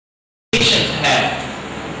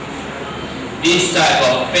this type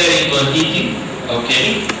of peri-implant heating,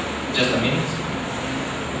 okay, just a minute.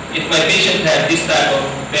 If my patient has this type of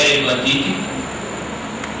peri-implant heating,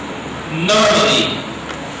 normally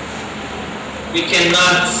we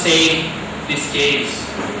cannot save this case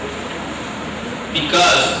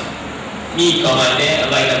because me,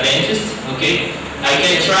 like a dentist, okay, I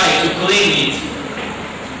can try to clean it,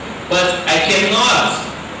 but I cannot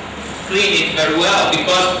clean it very well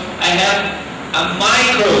because I have a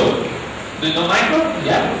micro, do you know micro?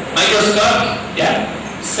 Yeah. Microscopic, yeah,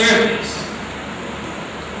 surface.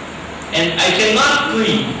 And I cannot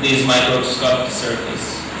clean this microscopic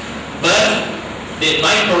surface. But the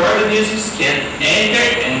microorganisms can enter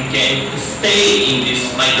and can stay in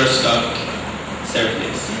this microscopic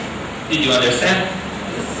surface. Did you understand?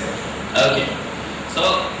 Okay.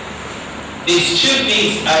 So these two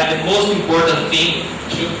things are the most important thing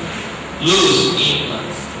to lose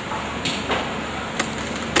implants.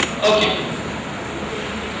 Okay.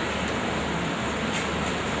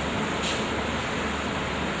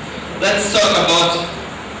 Let's talk about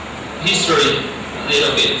history a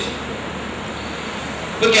little bit.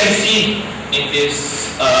 We can see in this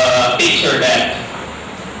picture that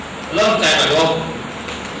a long time ago,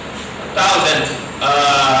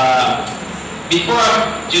 before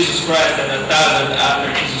Jesus Christ and 1,000 after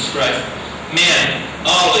Jesus Christ, man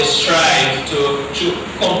always tried to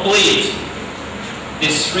complete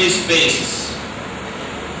these free spaces,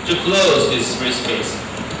 to close these free spaces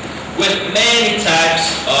with many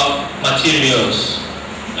types of materials.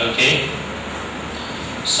 Okay,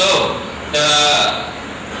 so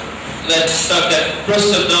let's talk that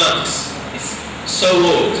prosthodontics is so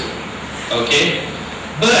old. Okay,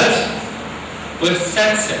 but with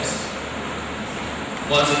success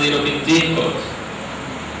was a little bit difficult.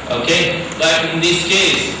 Okay, like in this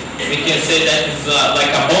case, we can say that it's like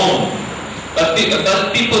a bone. But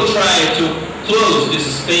people try to close these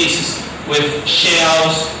spaces with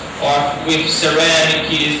shells or with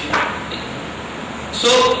ceramic. So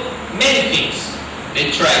many things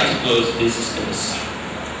they try to close this space.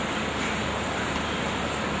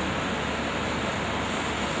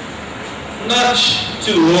 Not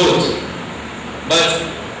too old, but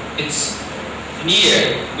it's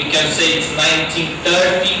near. We can say it's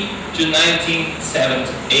 1930 to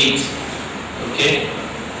 1978. Okay?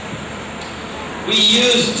 We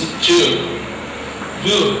used to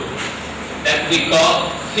do that we call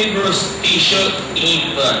fibrous tissue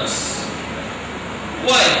implants.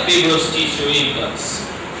 Why fibrous tissue implants?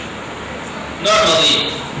 Normally,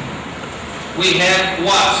 we have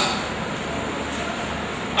what?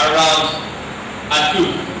 Around a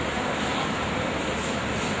tooth.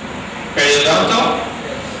 Periodontal?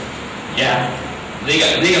 Yeah.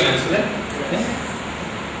 Ligaments, right? Yeah.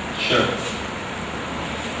 Sure.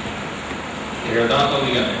 Periodontal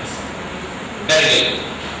ligaments. Very good.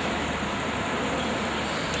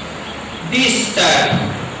 This type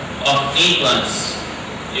of implants,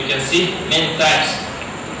 you can see many types.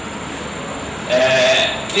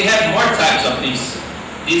 We have more types of these.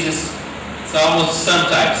 This is almost some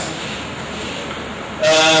types.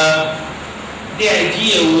 The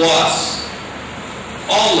idea was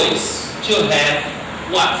always to have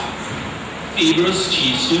what? Fibrous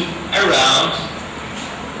tissue around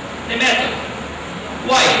the metal.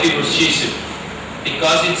 Why fibrous tissue?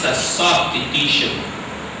 Because it's a soft tissue.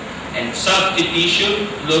 And soft tissue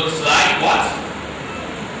looks like what?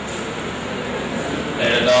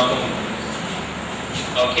 Periodontal.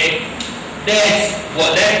 Okay? That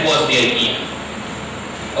was the idea.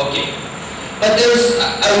 Okay. But there's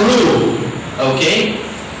a rule, okay,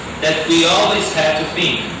 that we always have to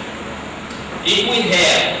think. If we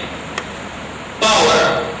have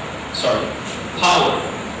power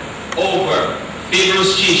over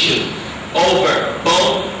fibrous tissue, over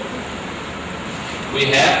bone, we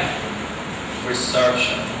have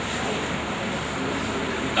resorption.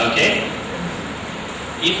 Okay?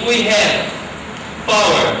 If we have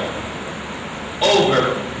power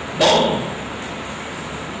over bone,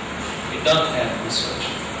 we don't have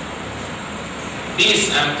resorption.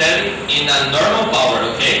 This I'm telling in a normal power,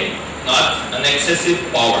 okay? Not an excessive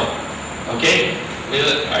power. Okay? We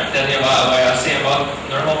are telling about, we are saying about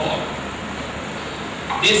normal power.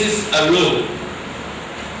 This is a rule.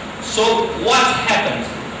 So what happened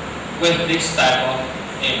with this type of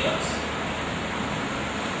implants?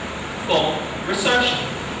 Bone resorption.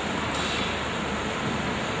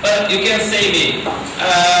 But you can say me,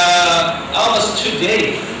 almost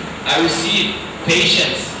today I receive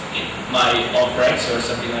patients in my own practice or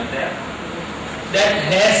something like that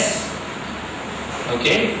has,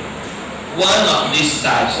 okay, one of these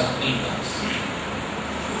types of implants.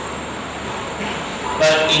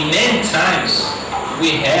 But in many times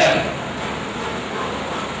we have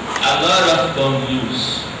a lot of bone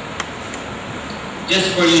loss.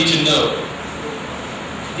 Just for you to know,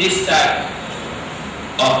 this type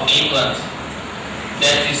of implant,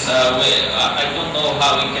 that is, I don't know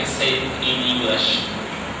how we can say it in English,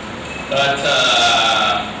 but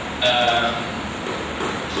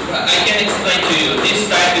I can explain to you. This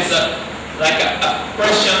type is like a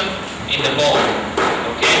pressure in the bone.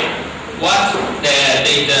 Okay, what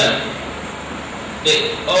they done?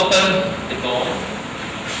 They open the bone,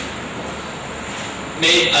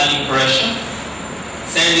 made an impression,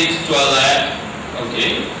 send it to a lab.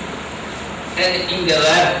 Okay, and in the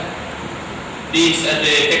lab, the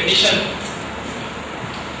technician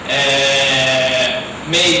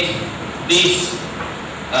made this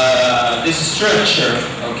structure.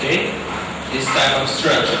 Okay, this type of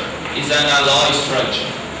structure is an alloy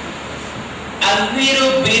structure, a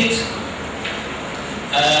little bit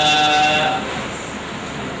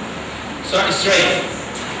straight,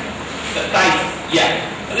 tight, yeah,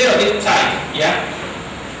 a little bit tight, yeah,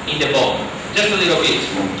 in the bone, just a little bit.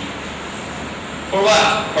 For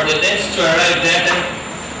what? For the dentist to arrive there and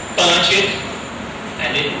punch it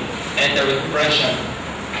and it enter with pressure.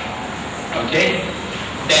 Okay?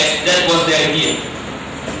 That was the idea.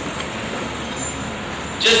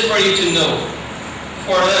 Just for you to know,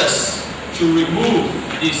 for us to remove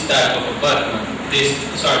this type of abutment, this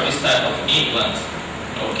type of implant,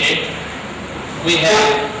 okay? We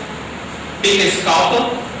have big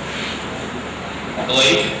scalpel,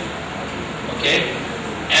 blade, okay?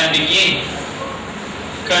 And begin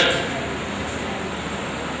cut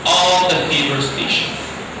all the fibrous tissue.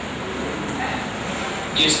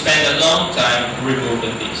 You spend a long time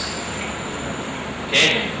removing this.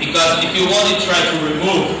 Okay? Because if you want to try to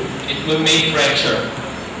remove, it will make fracture.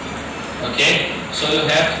 Okay? So you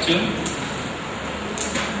have to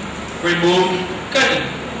remove, cutting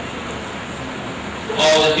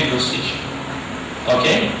all the fibrous tissue.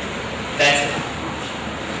 Okay? That's it.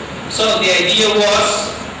 So the idea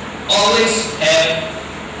was always have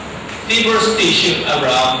fibrous tissue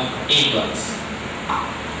around implants.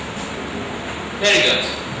 Very good.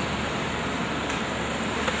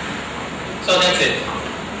 So that's it.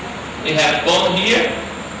 We have bone here,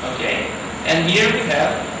 okay, and here we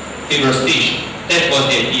have fibrous tissue. That was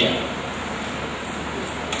the idea.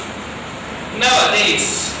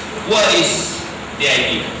 Nowadays, what is the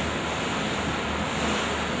idea?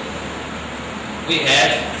 We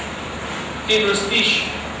have fibrous tissue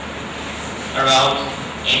around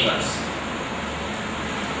implants.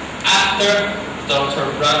 After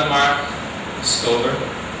Dr. Branemark discovered,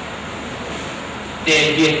 the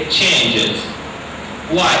idea changed.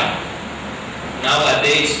 Why?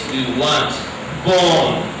 Nowadays we want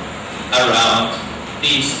bone around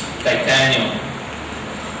this titanium.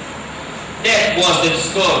 That was the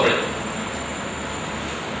discovery.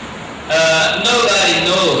 Nobody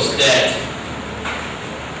knows that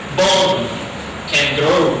bone can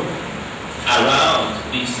grow around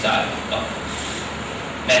this type of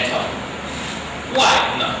metal.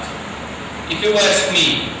 Why not? If you ask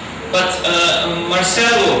me, but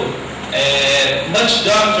Marcelo,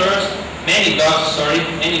 many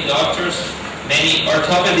doctors, many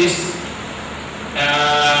orthopedists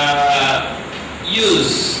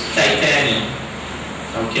use titanium,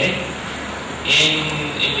 okay, in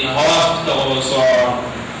the hospitals or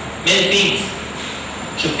many things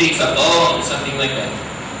to fix a bone, something like that.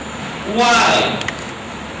 Why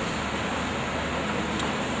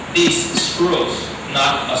these screws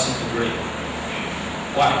not disintegrate?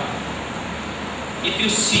 Why? If you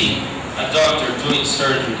see a doctor doing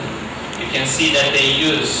surgery, you can see that they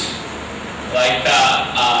use like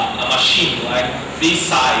a machine like this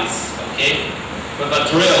size, okay, with a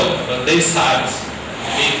drill with this size,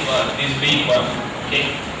 this big one,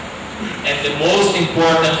 okay. And the most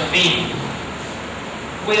important thing,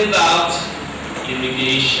 without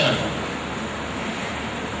irrigation,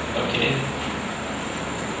 okay.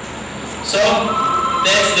 So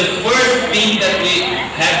that's the first thing that we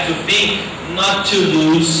have to think, not to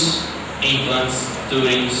lose implants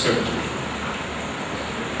during surgery.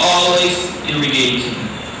 Always irrigating.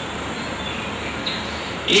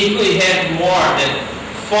 If we have more than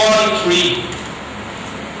 43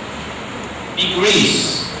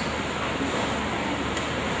 degrees,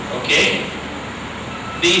 okay,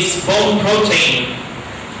 this bone protein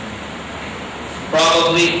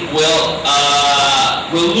probably will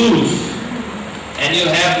lose. And you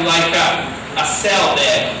have like a cell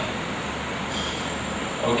death,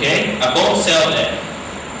 okay, a bone cell death.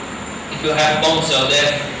 If you have bone cell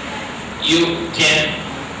death, you can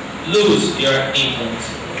lose your implant.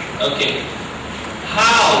 Okay,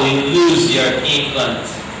 how you lose your implant.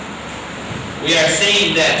 We are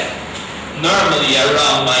saying that normally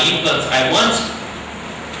around my implants I want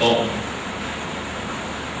bone.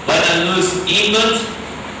 When I lose implant,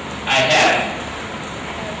 I have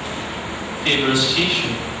fibrous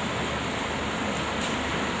tissue.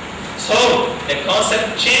 So the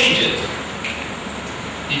concept changed.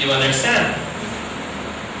 Did you understand?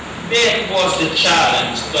 That was the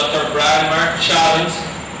challenge, Dr. Branemark challenge,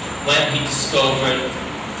 when he discovered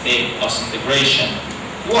the osseointegration.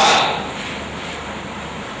 Why?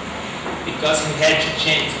 Because he had to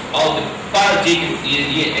change all the paradigm.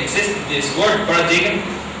 It existed this word paradigm.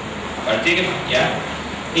 Yeah.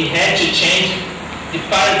 He had to change the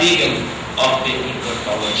paradigm of the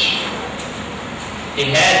implantology. He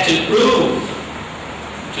had to prove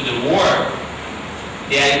to the world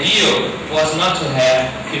the ideal was not to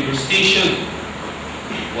have fibrous tissue,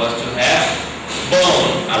 was to have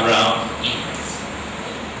bone around implants.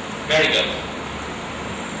 Very good.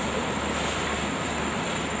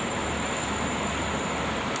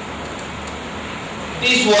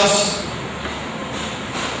 This was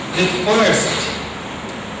the first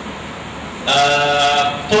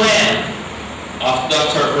plan of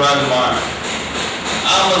Dr. Branemark.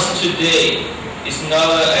 Almost today is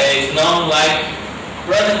known like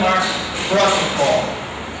Branemark protocol.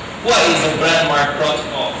 What is a Branemark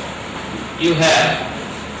protocol? You have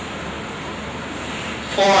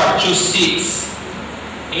 4 to 6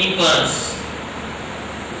 implants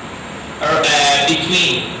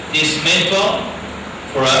between this mental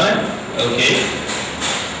foramen, okay?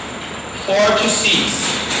 4 to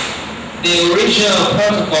 6. The original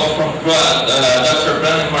protocol from Dr.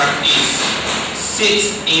 Branemark is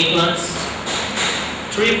 6 implants,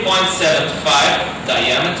 3.75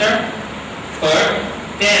 diameter per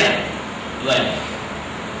 10 length.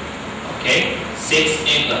 Okay, 6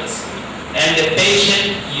 implants. And the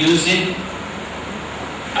patient using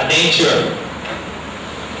a denture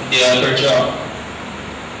in the upper jaw.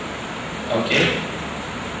 Okay,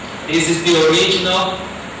 this is the original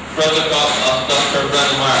protocol of Dr.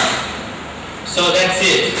 Branemark. So that's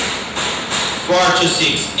it. 4 to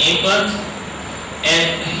 6 implant.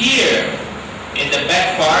 And here in the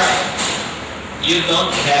back part, you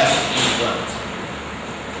don't have implant.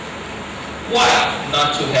 Why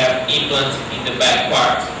not to have implant in the back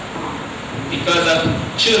part? Because of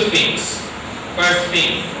 2 things. First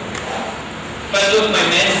thing, if I look my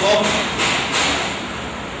mandible,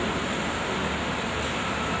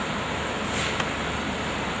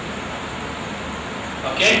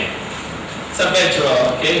 okay? It's a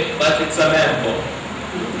ventral, okay? But it's a mandible.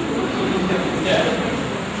 Yeah.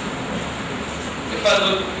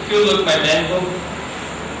 If you look my mandible,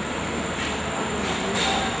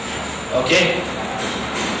 okay?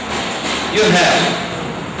 You have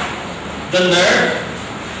the nerve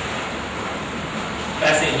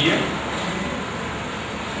passing here,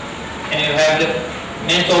 and you have the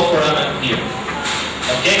mental foramen here.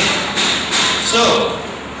 Okay? So,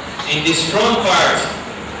 in this front part,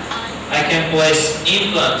 I can place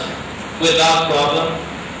implant without problem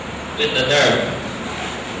with the nerve.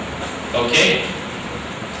 Okay?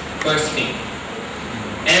 First thing.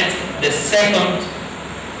 And the second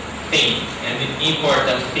thing, and the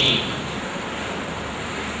important thing,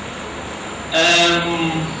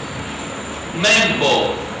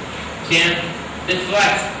 mandible can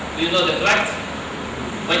deflect. Do you know deflect?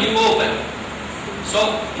 When you open.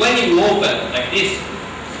 So when you open like this,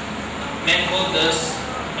 mandible does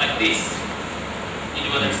like this. Did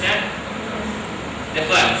you understand?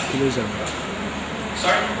 Deflect.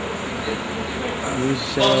 Sorry?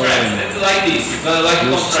 Contract. It's like this. It's like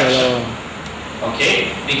a contraction.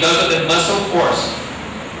 Okay? Because of the muscle force.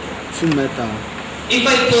 If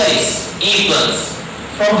I place implants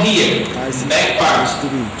from here, back part,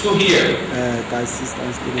 to here, and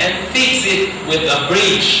fix it with a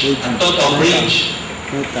bridge, a total bridge,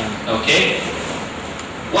 okay?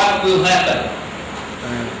 What will happen?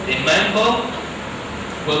 The mandible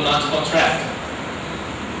will not contract,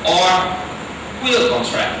 or will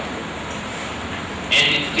contract,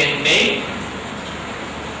 and it can make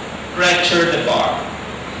fracture the bar,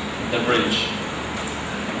 the bridge.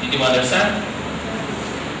 Did you understand?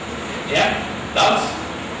 Yeah? Doubts?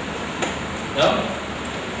 No?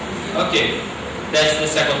 Okay. That's the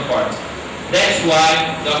second part. That's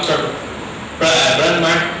why Dr.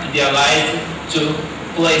 Branemark idealized to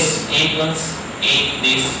place implants in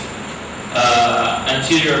this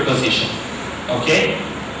anterior position. Okay?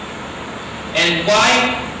 And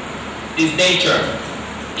why this denture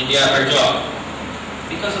in the upper jaw?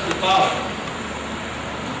 Because of the power.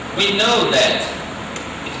 We know that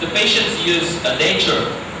if the patients use a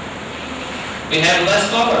denture, we have less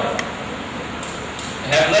power. We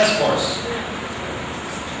have less force.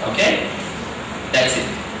 Okay? That's it.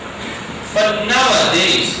 But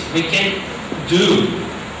nowadays, we can do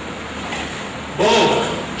both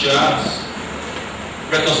jobs,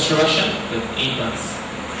 reconstruction with implants.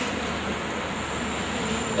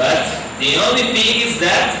 But the only thing is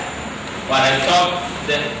that, what I talked at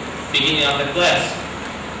the beginning of the class,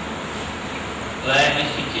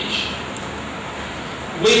 planification.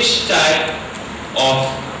 Which type of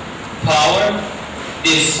power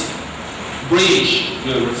this bridge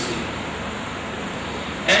will receive?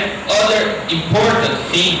 And other important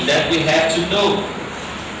thing that we have to know,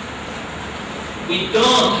 we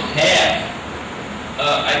don't have,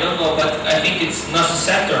 I don't know, but I think it's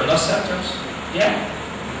nociceptors, yeah.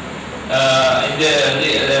 In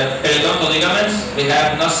the periodontal ligaments, we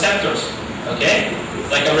have nociceptors, okay,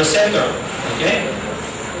 like a receptor, okay.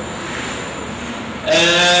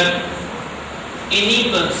 In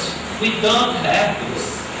implants, we don't have this.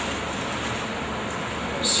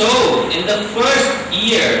 So, in the first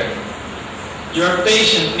year, your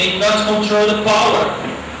patient may not control the power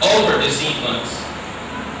over these implants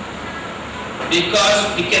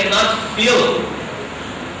because he cannot feel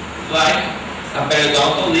like a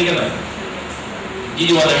periodontal ligament. Did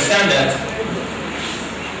you understand that?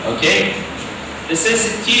 Okay? The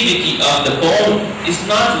sensitivity of the bone is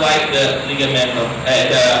not like the the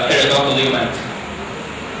periodontal ligament.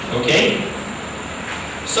 Okay?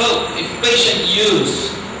 So, if patient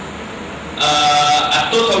use a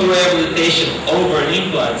total rehabilitation over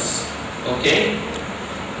implants, okay,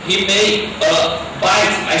 he may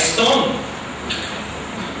bite a stone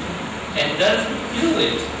and doesn't feel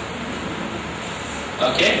it.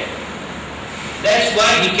 Okay? That's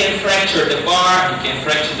why he can fracture the bar, he can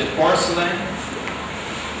fracture the porcelain.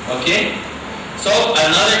 Okay? So,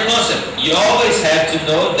 another concept, you always have to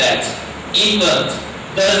know that implant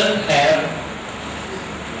doesn't have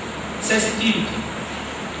sensitivity.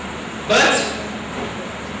 But,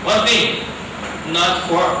 one thing, not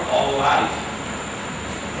for all life.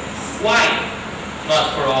 Why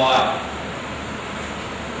not for all life?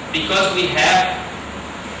 Because we have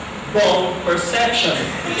bone perception.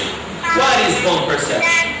 What is bone perception?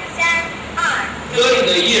 During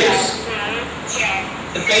the years,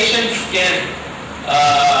 the patients can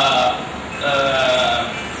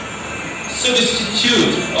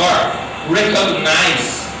substitute or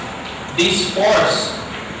recognize this force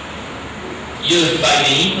used by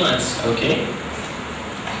the implants, okay,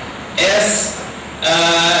 as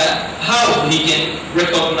how he can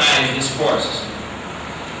recognize these forces.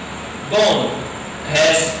 Bone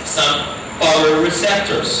has some power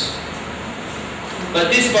receptors,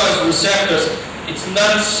 but these power receptors, it's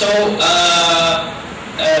not so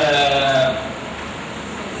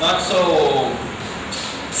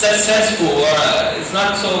successful, or it's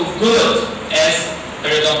not so good as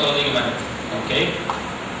periodontal ligament. Okay,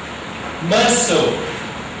 muscle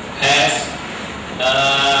has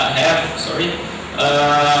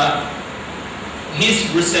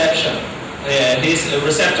his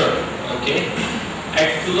receptor. Okay,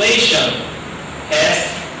 articulation has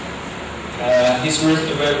his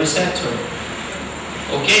receptor.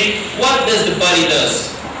 Okay, what does the body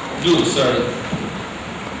do?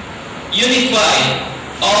 Unify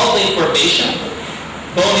all the information,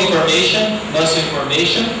 bone information, muscle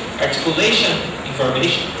information, articulation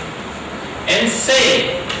information, and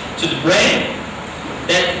say to the brain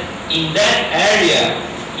that in that area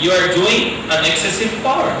you are doing an excessive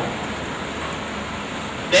power.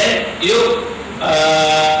 Then you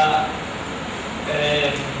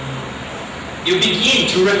begin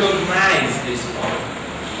to recognize this power.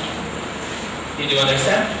 Did you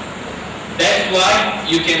understand? That's why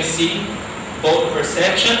you can see both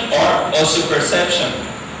perception or also perception,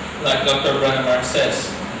 like Dr. Branemark says.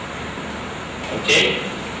 Okay?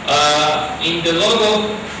 In the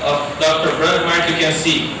logo of Dr. Branemark, you can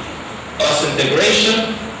see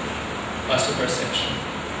osseointegration, osseoperception.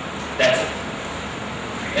 That's it.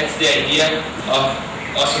 That's the idea of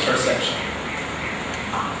osseoperception.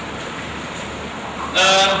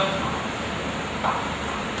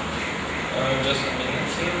 Just a minute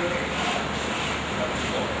here.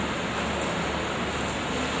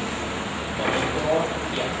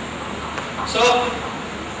 Yeah. So,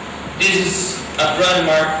 this is a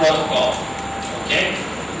Branemark protocol. Okay?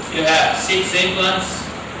 You have 6 implants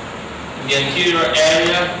in the anterior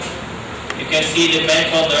area. You can see the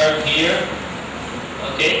ventral nerve here.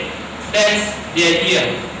 Okay? That's the idea.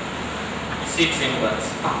 6 implants.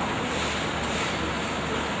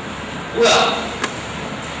 Well,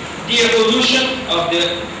 the evolution of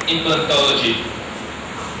the implantology.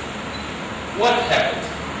 What happened?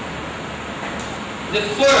 The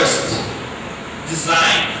first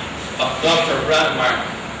design of Dr. Branemark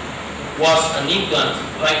was an implant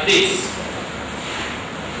like this.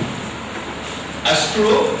 A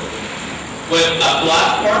screw with a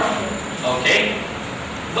platform, okay?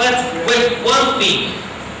 But with one thing.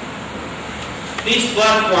 This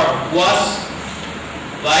platform was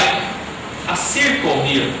like a circle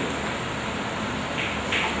here.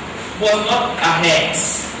 Was not a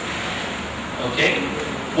hex, okay?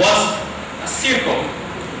 Was a circle.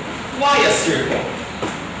 Why a circle?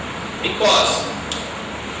 Because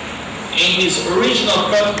in his original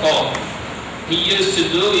protocol, he used to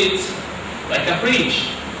do it like a bridge,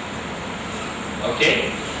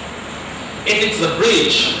 okay? If it's a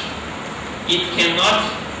bridge, it cannot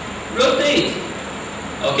rotate,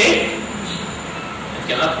 okay? It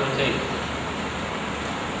cannot rotate.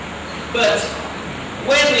 But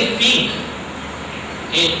when we think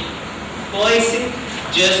in placing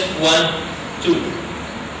just one tooth,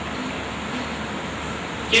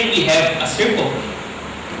 can we have a circle?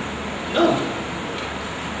 No.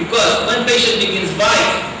 Because when patient begins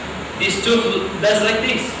bite, this tooth does like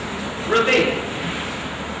this, rotate.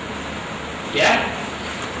 Yeah?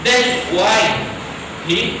 That's why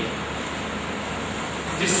he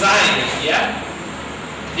designed, yeah,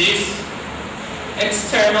 these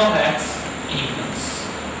external hex implants.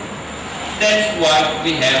 That's why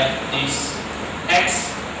we have this X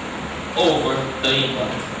over the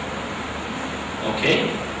implant. Okay?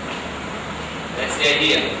 That's the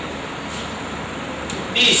idea.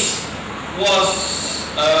 This was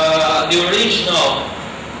the original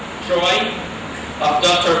drawing of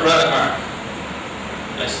Dr. Branemark.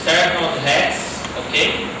 The sternal hex,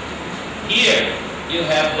 okay? Here you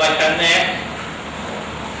have like a neck,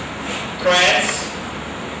 threads,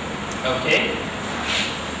 okay?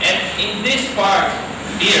 And in this part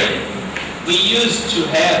here, we used to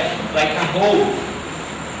have like a hole,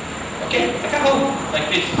 okay? Like a hole, like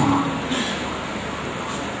this.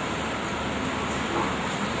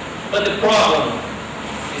 But the problem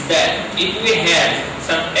is that if we had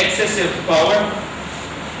some excessive power,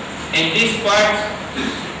 and this part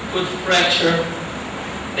could fracture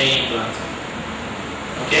the implant,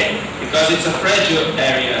 okay? Because it's a fragile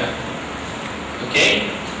area, okay?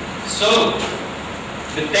 So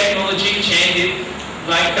the technology changed it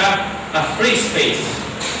like a free space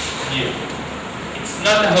here. It's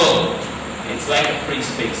not a hole, it's like a free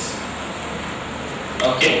space,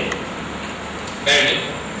 okay? Very good.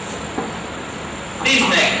 This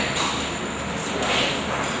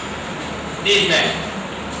neck,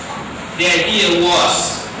 the idea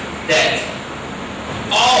was that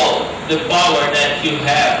all the power that you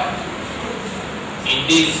have in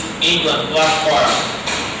this implant platform,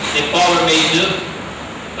 the power may do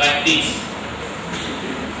like this,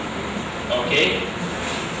 okay?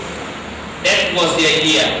 That was the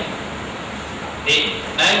idea. The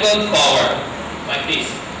angled power, like this.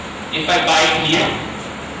 If I bite here,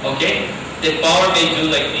 okay, the power may do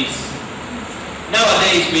like this.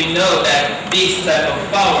 Nowadays we know that this type of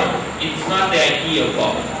power is not the ideal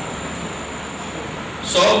power.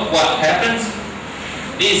 So what happens?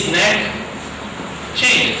 This neck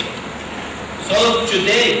changes. So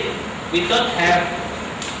today we don't have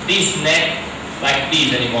this neck like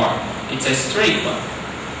this anymore. It's a straight one.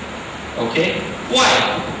 Okay?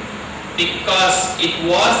 Why? Because it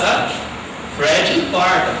was a fragile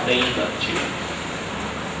part of the implant tube.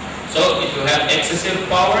 So if you have excessive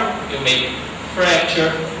power, you may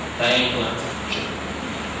fracture the implant tube.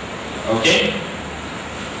 Okay?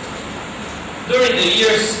 During the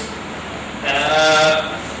years,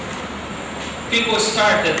 people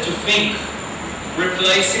started to think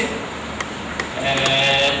replacing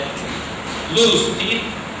loose teeth,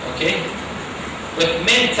 okay, with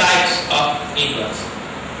many types of implants.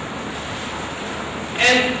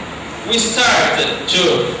 And we started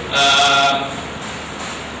to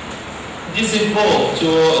disevolve,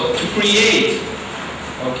 to create,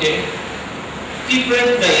 okay,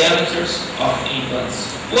 different diameters of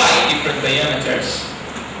implants. Why different diameters?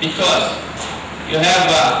 Because you have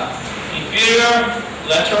an inferior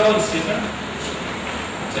lateral incisor,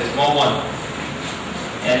 it's a small one.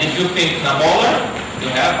 And if you think in a molar, you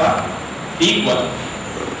have a big one.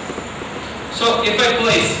 So if I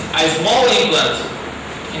place a small implant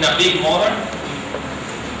in a big molar,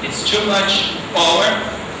 it's too much power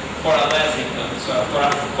for a less implant, so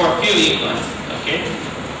for a few implants, okay?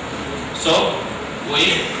 So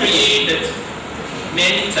we created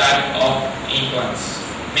many types of implants,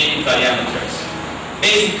 many diameters.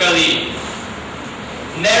 Basically,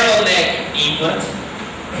 narrow neck implant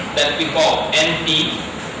that we call NP,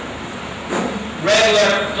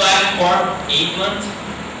 regular platform implant,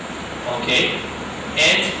 okay,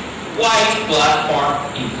 and white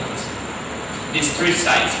platform implant. These three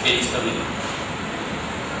sides basically.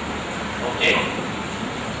 Okay?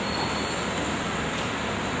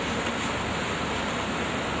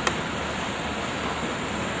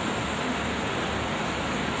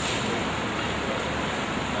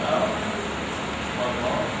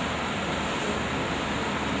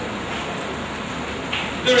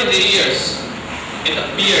 During the years, it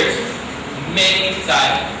appeared many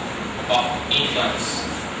types of implants.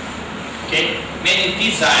 Okay, many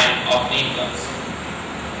design of implants.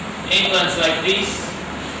 Implants like this.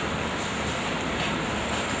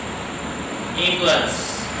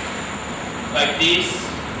 Implants like this.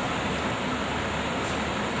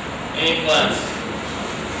 Implants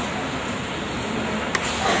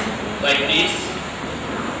like this.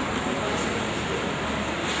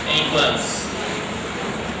 Implants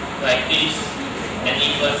like this, and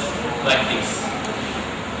implants like this.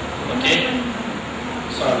 Okay?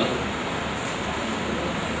 Sorry.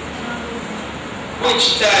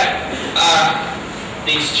 Which type are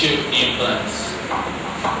these two implants?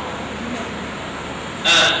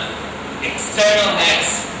 External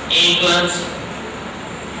hex implant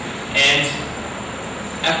and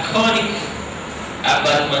a conic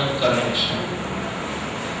abutment connection.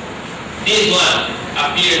 This one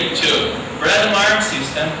appeared to Branemark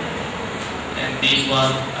system, and this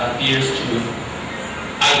one appears to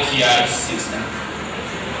ITI system.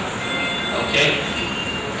 Okay?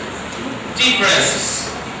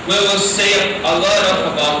 Differences. We will say a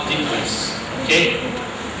lot about difference. Okay?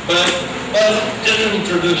 But just an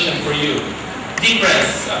introduction for you.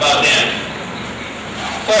 Difference about them.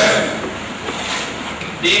 First,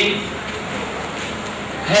 the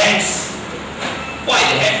hex. Why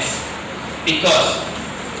the hex? Because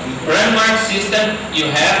in Branemark system you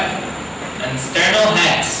have an external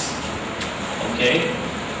hex. Okay?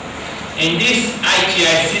 In this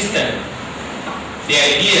ITI system, the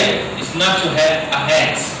idea is not to have a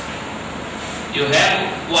hex. You have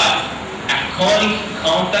what? A conic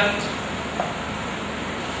contact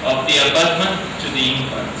of the abutment to the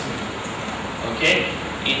implant. Okay?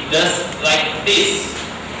 It does like this.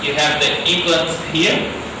 You have the implant here,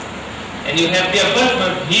 and you have the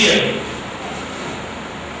abutment here.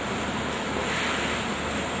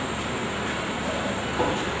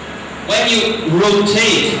 When you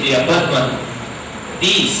rotate the abutment,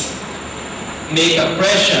 these make a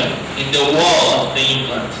pressure in the wall of the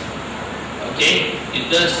implant. Okay? It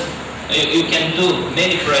does. You can do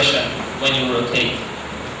many pressure when you rotate.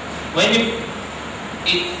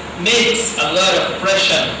 It makes a lot of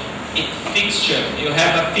pressure. You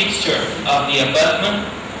have a fixture of the abutment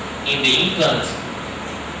in the implant,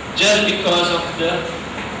 just because of the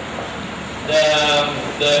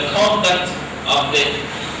contact of the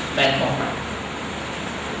metal.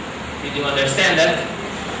 Did you understand that?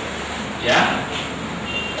 Yeah?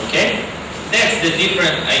 Okay? That's the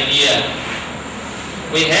different idea.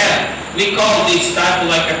 We call this type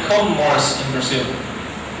like a cone Morse in Brazil.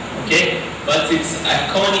 Okay? But it's a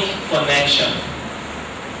conic connection.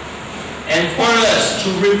 And for us to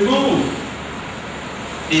remove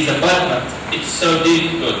this abutment, it's so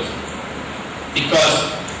difficult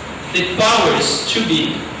because the power is too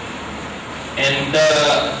big, and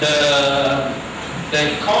the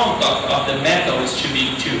contact of the metal is too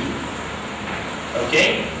big too.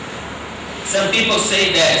 Okay? Some people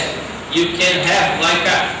say that you can have like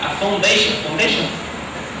a foundation.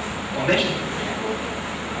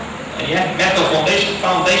 Yeah, metal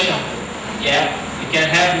foundation. Yeah, you can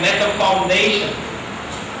have metal foundation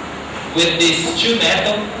with this two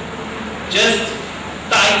metal, just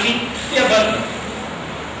tighten the abutment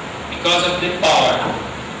because of the power.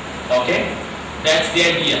 Okay, that's the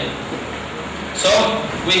idea. So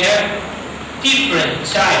we have different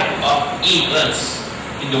type of implants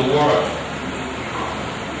in the world.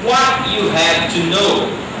 What you have to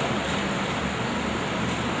know.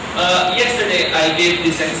 Yesterday I gave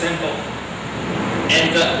this example,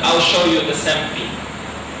 and I'll show you the same thing.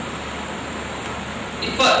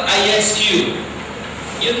 If I ask you,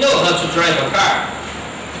 you know how to drive a car?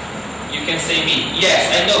 You can say me,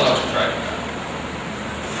 yes, I know how to drive a car.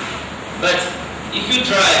 But if you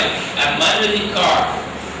drive a manual car,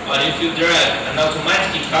 or if you drive an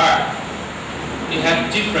automatic car, you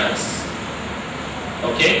have difference.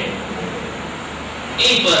 Okay?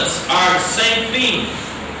 Implants are the same thing.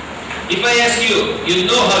 If I ask you, you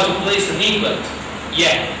know how to place an implant?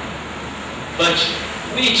 Yeah. But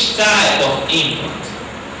which type of implant?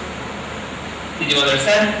 Did you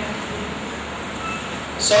understand?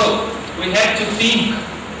 So, we have to think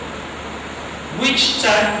which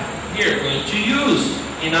type we are going to use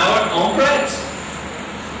in our own practice.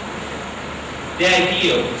 the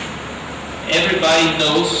ideal. Everybody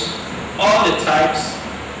knows all the types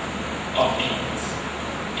of implants.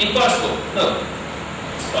 Impossible? No,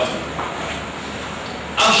 it's possible.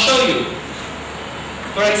 I'll show you.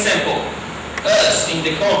 For example, us in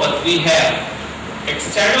the combat, we have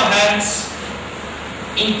external heads,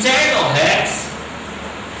 internal heads,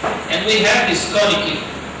 and we have this conic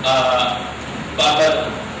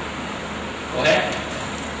button. Okay?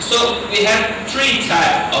 So we have three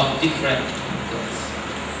types of different implants.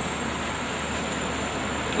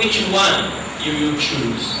 Which one you will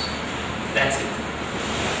choose? That's it.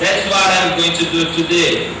 That's what I'm going to do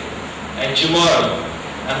today and tomorrow.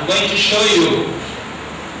 I'm going to show you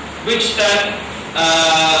which type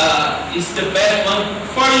is the best one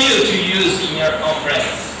for you to use in your own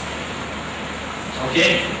practice.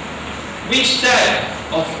 Okay? Which type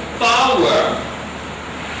of power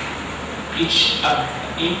each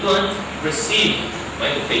implant receives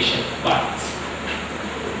when the patient bites.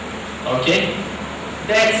 Okay?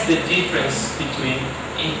 That's the difference between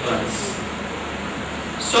implants.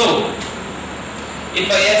 So, if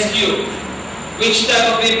I ask you, which type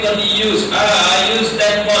of implant you use? I use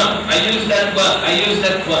that one, I use that one, I use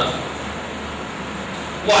that one.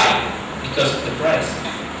 Why? Because of the price.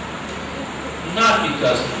 Not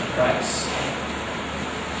because of the price.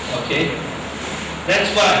 Okay? That's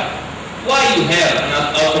why. Why you have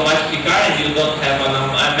an automatic car and you don't have a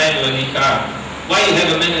manual car? Why you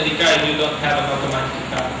have a manual car and you don't have an automatic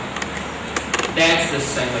car? That's the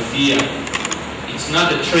same idea. It's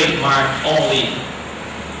not the trademark only.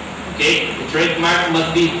 Okay? The trademark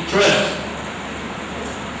must be trust.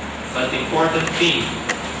 But the important thing,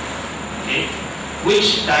 okay,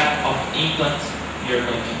 which type of implant you're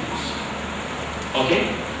going to use.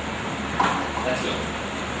 Okay? Let's go.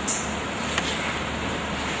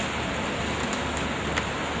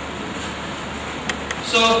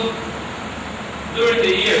 So, during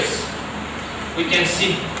the years, we can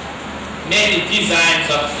see many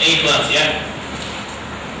designs of implants, yeah?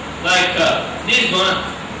 Like this one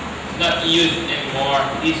is not used anymore,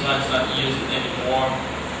 this one is not used anymore,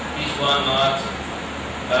 this one not,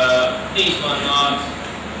 this one not.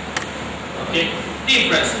 Okay?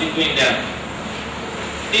 Difference between them.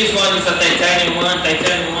 This one is a titanium one,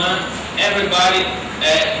 everybody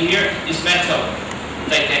here is metal,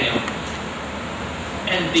 titanium.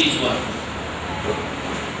 And this one,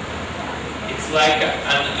 it's like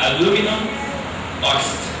an aluminum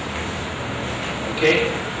oxide.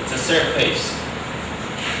 Okay, it's a surface.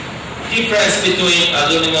 Difference between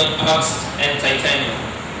aluminum oxide and titanium.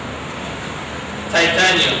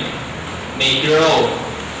 Titanium may grow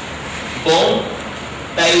bone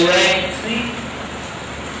directly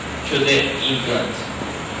to the implant.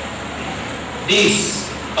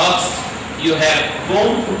 This oxide, you have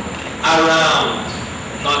bone around.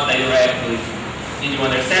 Not directly. Did you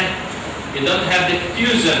understand? You don't have the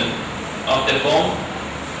fusion of the bone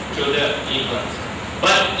to the implant.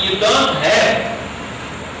 But you don't have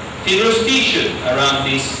fibrous tissue around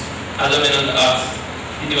this aluminum oxide.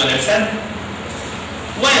 Did you understand?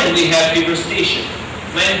 When we have fibrous tissue,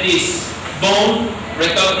 when this bone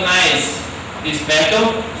recognizes this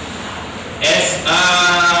metal as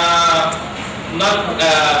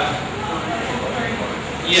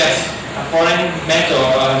yes, a foreign metal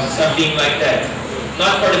or something like that.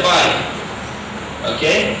 Not for the body.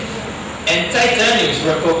 Okay? And titanium is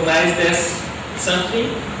recognized as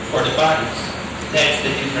something for the body. That's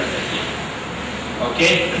the difference here.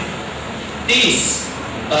 Okay? This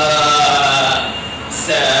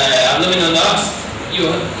aluminum oxide,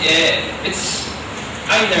 it's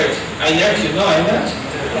inert. Inert, you know inert?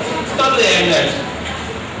 It's totally inert.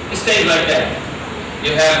 It stays like that.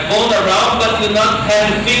 You have bone around, but you not have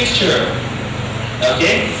a fixture.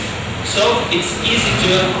 Okay? So it's easy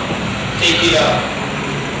to take it out.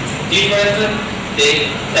 Different the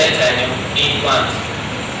titanium implant.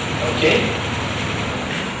 Okay?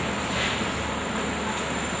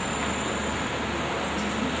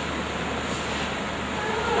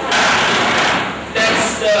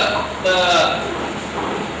 That's the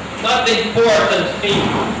not the important thing,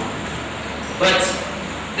 but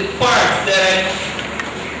the part that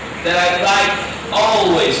I like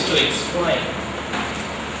always to explain,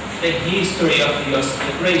 the history of the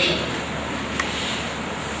osseointegration.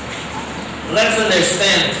 Let's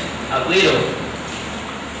understand a little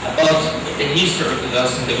about the history of the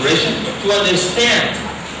osseointegration to understand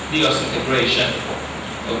the osseointegration.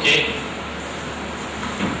 Okay?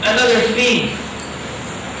 Another thing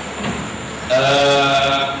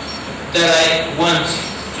that I want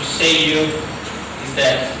to say you is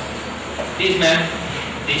that this man,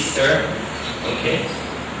 this sir, okay,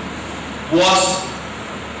 was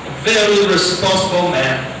very responsible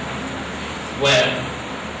man when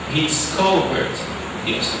he discovered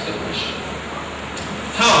the osseointegration.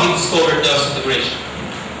 How he discovered the osseointegration?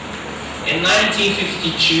 In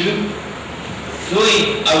 1952,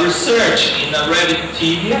 doing a research in a rabbit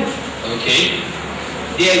tibia, okay,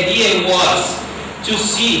 the idea was to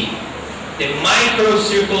see the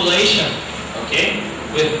microcirculation, okay,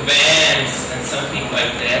 with veins and something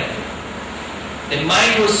like that. The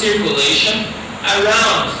microcirculation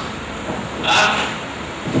around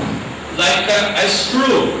like a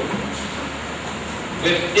screw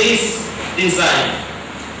with this design.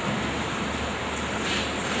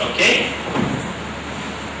 Okay?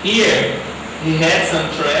 Here he had some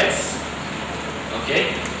threads, okay,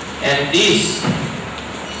 and this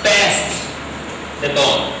passed the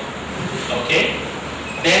bone. Okay?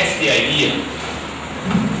 That's the idea.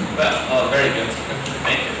 Well, oh, very good.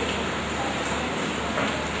 Thank you.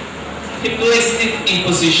 He placed it in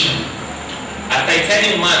position. A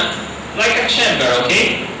titanium one, like a chamber,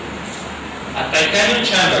 okay? A titanium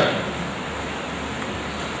chamber.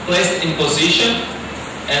 Placed in position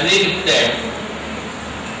and leave it there.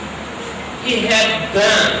 He had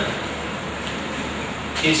done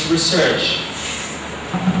his research,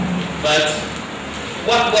 but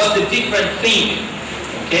what was the different thing?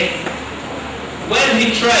 Okay? When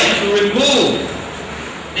he tried to remove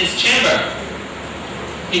this chamber,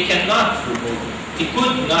 he cannot remove. He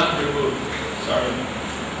could not remove. Sorry.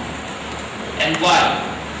 And why?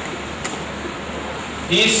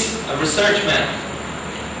 He's a research man.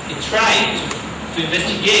 He tried to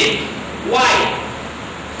investigate why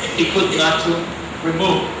he could not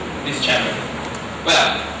remove this chamber.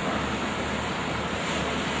 Well,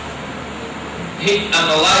 he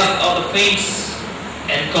analyzed all the things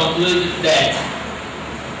and concluded that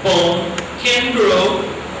bone can grow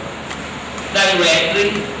directly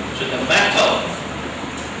to the metal.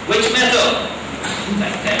 Which metal?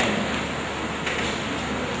 Titanium.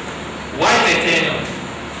 Why titanium?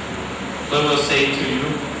 We will say to you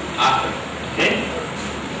after. Okay?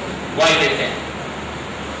 Why titanium?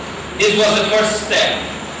 This was the first step.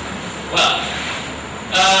 Well,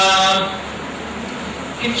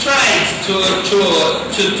 he tried to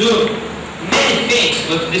do many things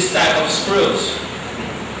with this type of screws.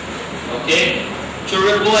 Okay? To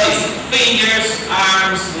replace fingers,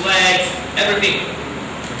 arms, legs, everything.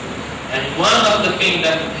 And one of the things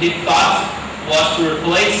that he thought was to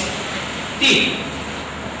replace teeth.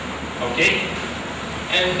 Okay?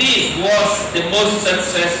 And this was the most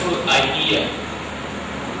successful idea.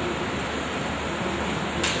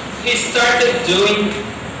 He started doing,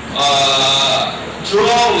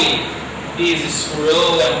 drawing this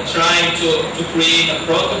screw and trying to create a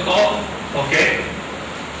protocol. Okay?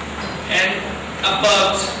 And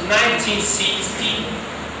about 1960,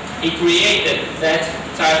 he created that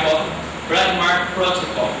type of Branemark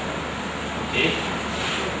protocol. Okay?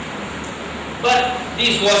 But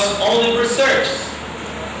this was only research.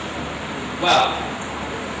 Well,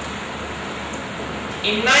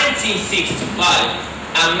 in 1965,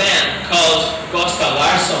 a man called Costa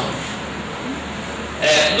Larsson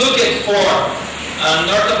looked for an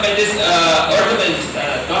orthopedist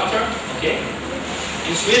doctor, okay,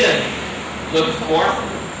 in Sweden, looked for,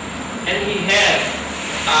 and he had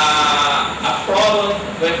a problem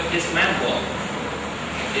with his mandible.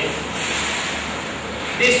 Okay?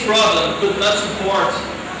 This problem could not support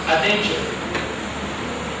a denture.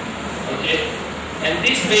 Okay? And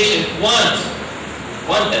this patient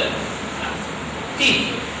wanted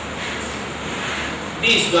teeth.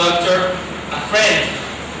 This doctor, a friend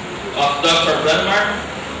of Dr. Branemark,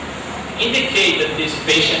 indicated this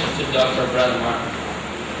patient to Dr. Branemark.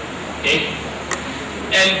 Okay?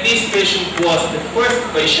 And this patient was the first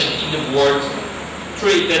patient in the world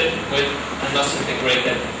treated with an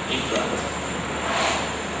osseointegrated implant.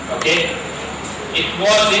 Okay? It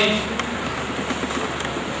was in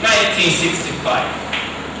 1965.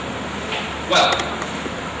 Well,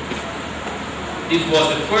 this was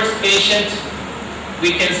the first patient.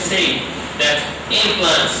 We can say that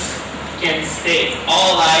implants can stay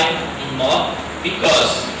all life in more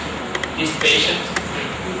because this patient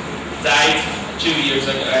died 2 years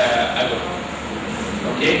ago.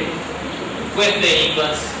 Okay? With the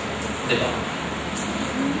implants developed.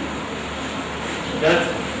 Good?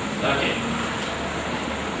 Okay.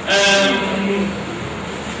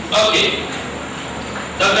 Okay.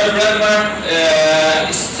 Dr. Branemark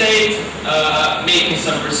stayed making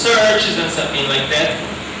some researches and something like that.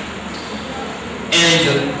 And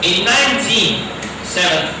in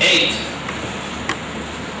 1978,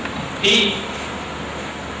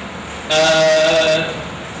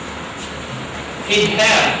 he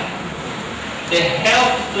had the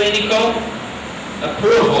health clinical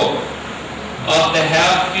approval of the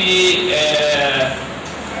healthy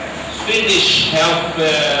Swedish health,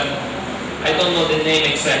 I don't know the name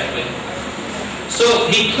exactly. So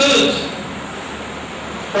he could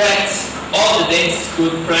practice, all the dentists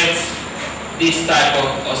could practice this type of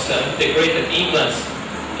integrated implants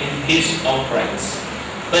in his own practice.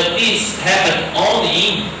 But this happened only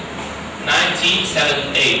in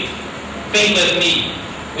 1978. Think with me,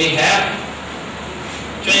 we have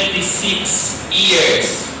 26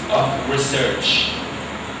 years of research.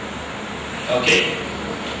 Okay?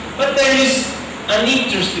 But there is an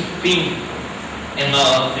interesting thing in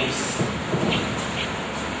all of this.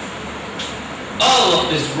 All of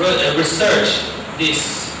this research,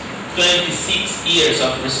 this 26 years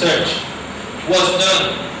of research, was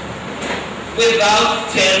done without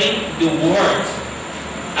telling the world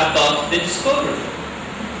about the discovery.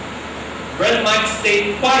 Branemark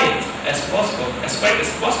stayed quiet as possible, as quiet as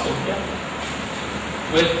possible, yeah,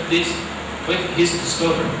 with his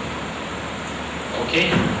discovery. Okay?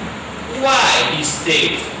 Why he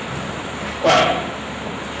stayed quiet?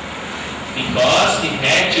 Because he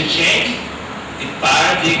had to change the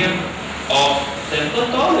paradigm of the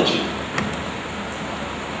implantology.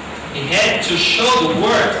 He had to show the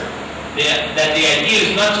world that the idea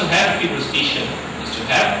is not to have fibrous tissue, it's to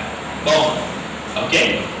have bone.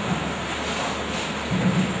 Okay?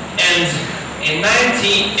 And in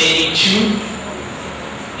 1982,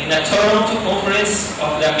 in a Toronto conference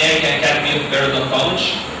of the American Academy of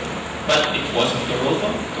Periodontology, but it was in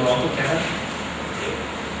Toronto, Canada,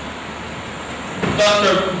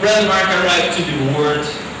 Dr. Branemark arrived to the world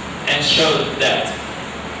and showed that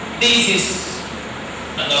this is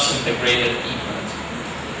an osseointegrated implant.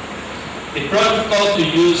 The protocol to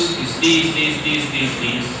use is this.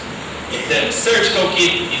 The surgical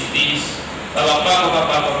kit is this. Blah, blah, blah, blah,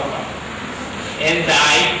 blah, blah, blah. And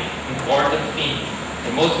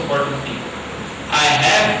the most important thing, I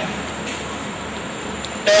have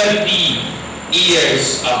 30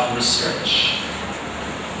 years of research.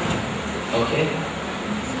 Okay?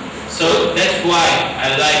 So that's why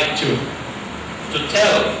I like to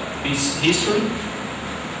tell this history,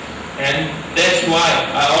 and that's why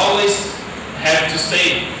I always have to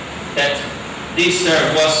say that this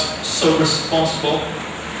sir was so responsible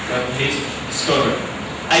for his discovery.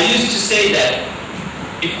 I used to say that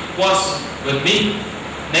if it was with me,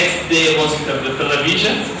 next day I was in the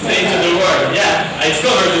television saying to the world, yeah, I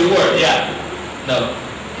discovered the world, yeah. No,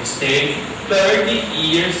 he stayed 30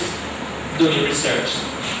 years doing research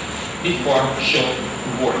before showing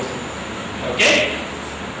the world. Okay?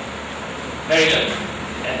 Very good.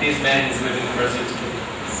 And this man is living in Brazil today.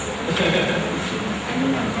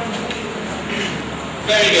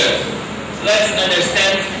 Very good. Let's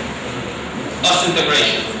understand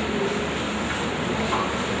osseointegration.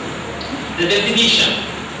 The definition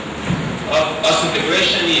of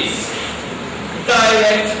osseointegration is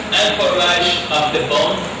direct anchorage of the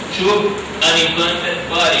bone to an implanted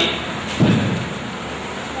body.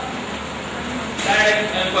 Direct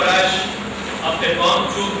anchorage of the bone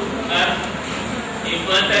to an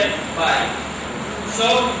implanted body. So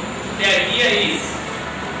the idea is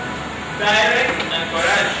direct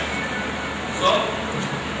anchorage. So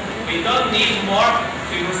we don't need more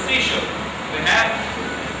fibrous tissue. We have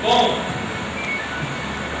bone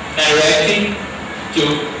directing to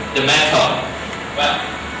the metal. Well,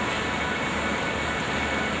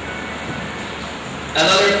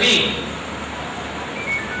 another thing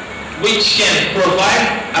which can provide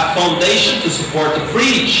a foundation to support the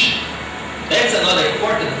bridge. That's another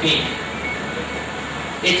important thing.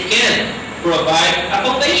 It can provide a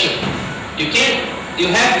foundation. You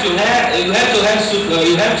have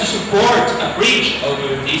to support a bridge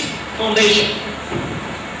over this foundation.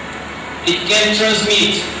 It can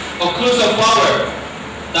transmit occlusal power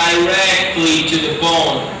directly to the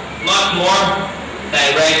bone, not more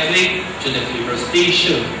directly to the fibrous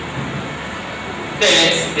tissue.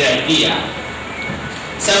 That's the idea.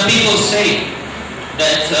 Some people say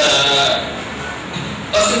that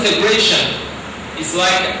osseointegration is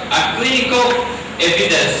like a clinical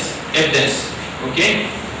evidence. Okay?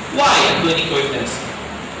 Why a clinical evidence?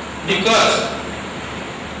 Because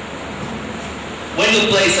when you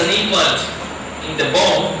place an implant in the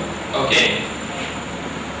bone, okay,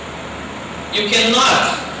 you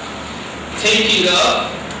cannot take it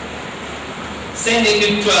up, send it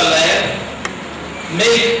to a lab,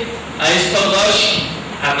 make a histologic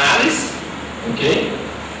analysis, okay,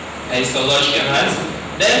 a histologic analysis,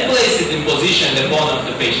 then place it in position in the bone of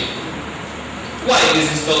the patient. Why this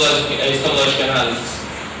histologic analysis?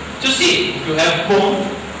 To see if you have bone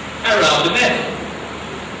around the metal.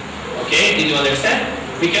 Okay, did you understand?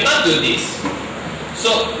 We cannot do this. So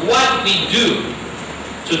what we do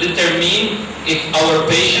to determine if our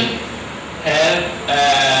patient have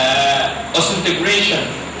osseointegration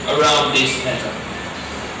around this metal?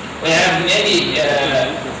 We have many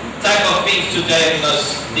type of things to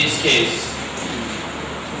diagnose this case.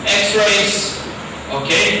 X-rays,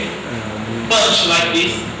 okay, punch like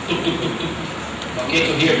this, okay,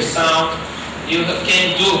 to hear the sound. You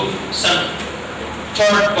can do some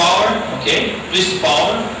torque power, okay, twist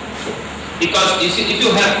power, because if you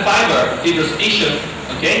have fibrous tissue,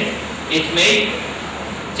 okay, it may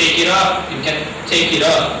take it up. You can take it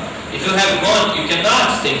up. If you have bone, you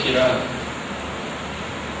cannot take it up.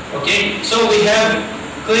 Okay, so we have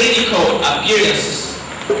clinical appearances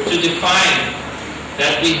to define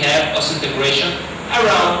that we have osseointegration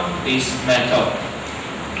around this metal.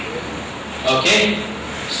 Okay,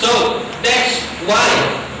 so that's why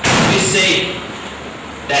we say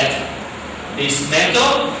that this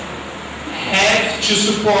metal has to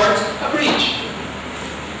support a bridge.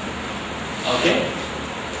 Okay,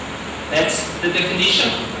 that's the definition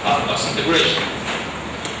of osseointegration.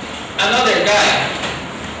 Another guy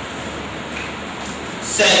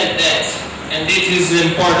said that, and this is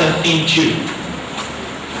an important thing too,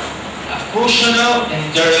 a functional and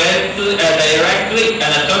directly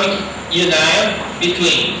anatomic union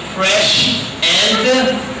between fresh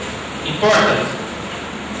and important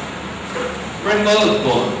remote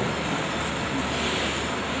bone.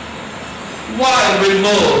 Why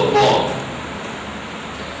remote bone?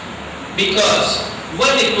 Because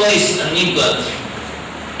when we place an implant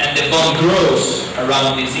and the bone grows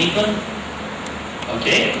around this implant,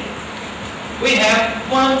 okay, we have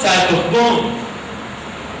one type of bone.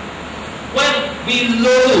 When we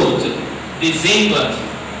load this implant,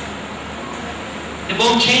 the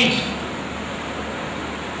bone changes.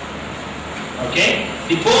 Okay,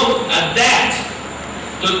 the bone adapts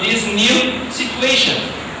to this new situation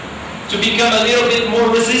to become a little bit more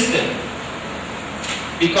resistant,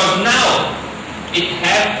 because now it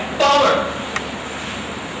has power.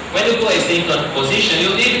 When you place the implant position, you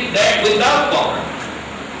leave it there without power.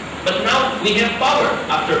 But now we have power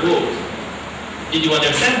after load. Did you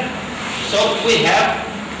understand? So we have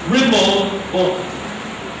remote bone.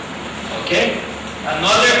 Okay?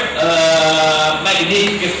 Another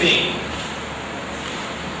magnificent thing.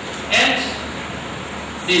 And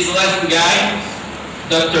this last guy,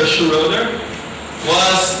 Dr. Schroeder,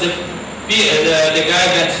 was the guy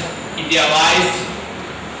that idealized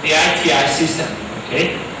the ITI system.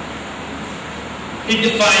 Okay? He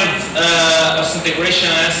defined osseointegration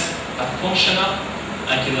as a functional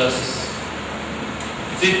ankylosis.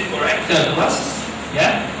 Is it correct, ankylosis?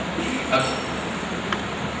 Yeah? Okay.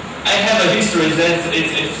 I have a history that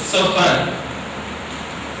it's so fun.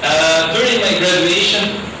 During my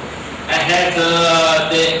graduation, I had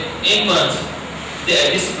the implant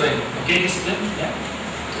discipline. Okay, discipline? Yeah.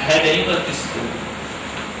 I had the implant discipline.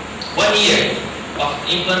 1 year of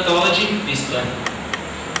implantology discipline.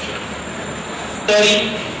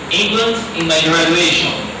 Studying implant in my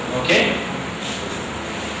graduation. Okay?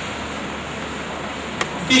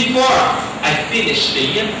 Before I finished the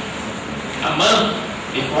year, a month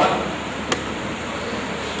before,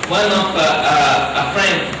 one of a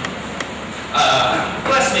friend, a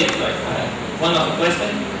classmate, one of the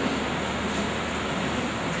classmates,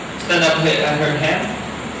 stand up her hand.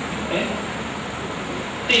 Okay?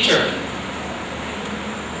 Teacher,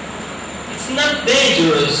 it's not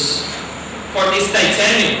dangerous for this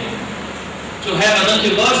titanium to have an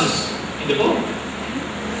ankylosis in the bone.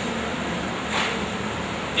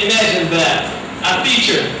 Imagine that, a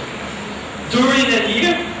teacher during the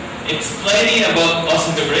year explaining about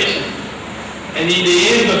osseointegration, and in the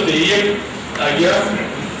end of the year, a girl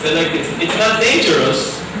said like this: it's not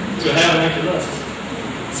dangerous to have an ankylosis.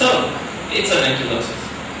 So, it's an ankylosis.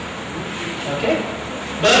 Okay?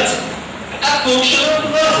 But a functional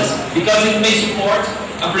ankylosis, because it may support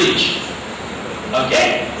a bridge.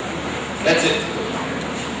 Okay? That's it.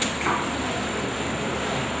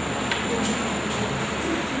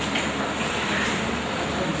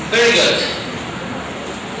 Very good.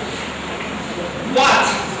 What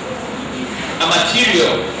a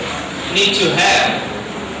material need to have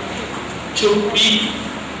to be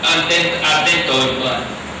a dental implant?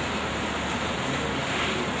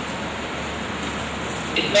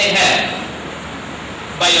 It may have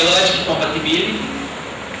biological compatibility.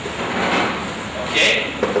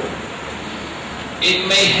 Okay? It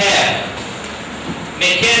may have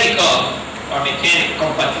mechanical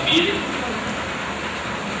compatibility.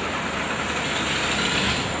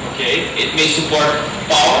 Okay? It may support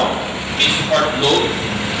power, may support load.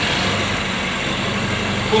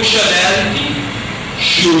 Functionality,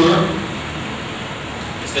 sure,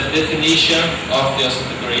 is the definition of the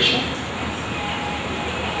osseointegration.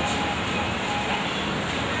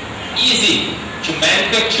 Easy to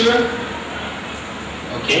manufacture.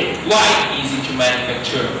 Okay, why easy to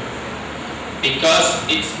manufacture? Because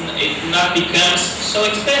it not becomes so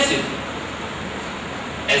expensive.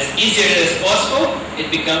 As easier as possible, it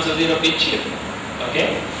becomes a little bit cheap.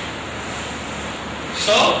 Okay?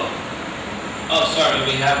 So, oh sorry,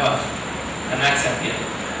 we have an accent here.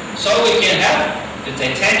 So we can have the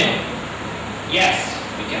titanium. Yes,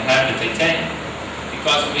 we can have the titanium.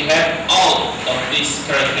 Because we have all of these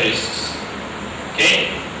characteristics. Okay?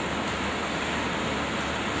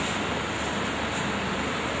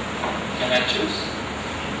 Can I choose?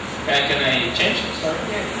 Can I change? Sorry.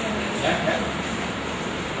 Yeah.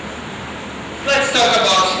 Let's talk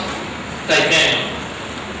about titanium.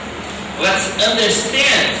 Let's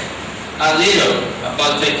understand a little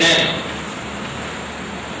about titanium.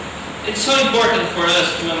 It's so important for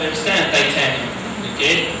us to understand titanium.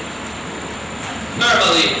 Okay?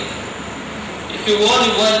 Normally, if you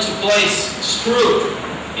only want to place screw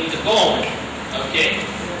in the bone, okay,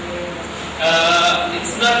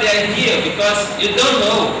 it's not the idea because you don't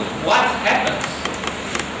know what happens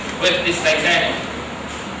with this titanium.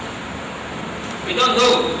 We don't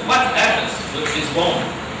know what happens with this bone.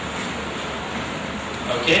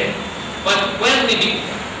 Okay? But when we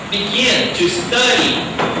begin to study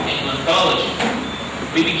implantology,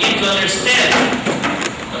 we begin to understand,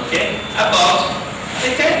 okay, about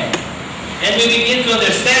titanium. And we begin to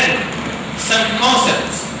understand some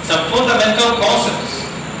concepts, some fundamental concepts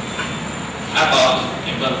about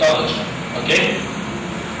implantology. Okay?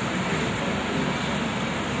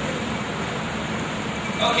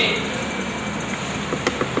 Okay.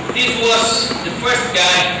 This was the first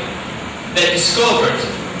guy that discovered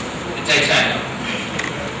the titanium.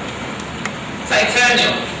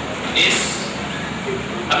 Titanium is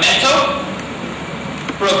a metal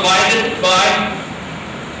provided by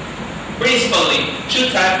principally two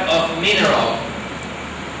types of mineral.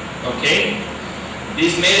 Okay?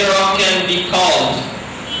 This mineral can be called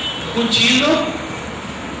rutilo.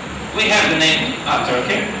 We have the name after,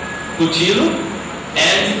 okay? Rutilo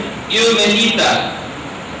and ilmenita.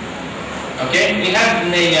 Okay, we have the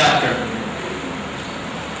name after.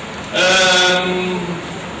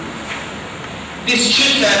 These two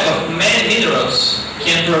types of minerals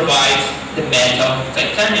can provide the metal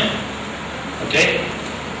titanium. Okay?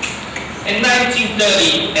 In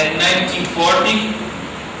 1930 and 1940,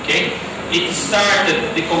 okay, it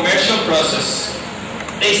started the commercial process.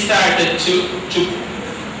 They started to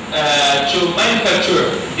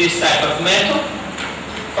manufacture this type of metal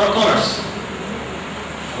for commerce.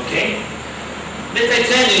 Okay? The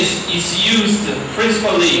titanium is used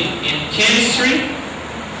principally in chemistry,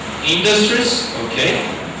 industries, okay,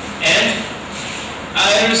 and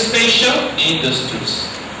aerospatial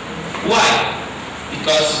industries. Why?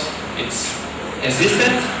 Because it's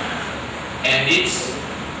resistant and it's,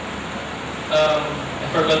 I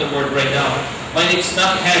forgot the word right now, when it's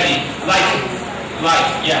not heavy, light,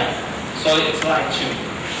 yeah, so it's light too.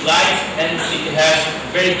 Light and it has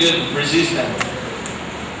very good resistance.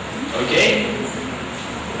 Okay?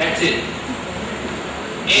 That's it.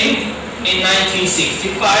 In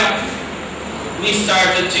 1965, we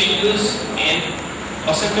started to use in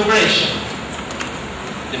osseointegration,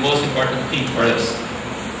 the most important thing for us.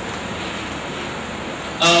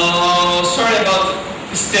 Sorry about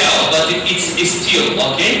steel, but it's steel,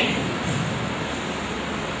 okay?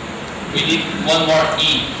 We need one more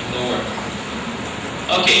E in the word.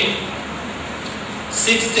 Okay.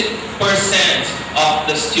 60% of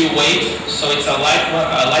the steel weight, so it's a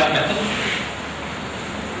light metal.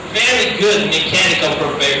 Very good mechanical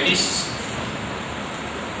properties.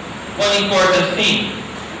 One important thing,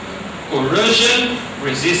 corrosion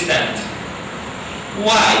resistant.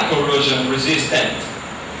 Why corrosion resistant?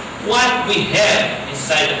 What we have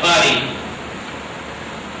inside the body?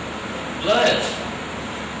 Blood,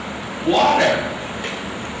 water.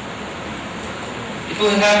 If we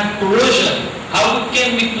have corrosion, how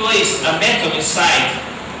can we place a metal inside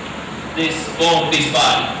this bone, this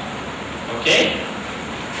body? Okay?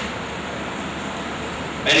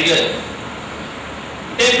 Very good.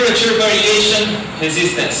 Temperature variation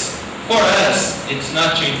resistance. For us, it's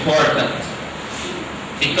not too important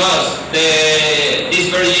because this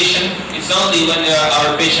variation is only when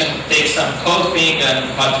our patient takes some cold thing and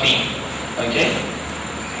hot thing. Okay?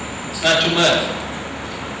 It's not too much.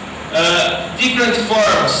 Different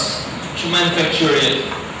forms to manufacture it.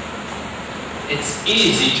 It's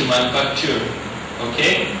easy to manufacture,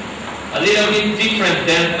 okay? A little bit different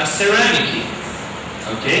than a ceramic.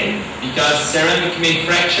 Okay? Because ceramic may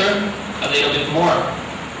fracture a little bit more.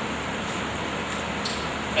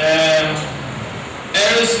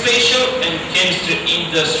 Aerospatial and chemistry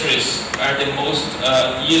industries are the most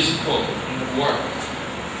useful in the world.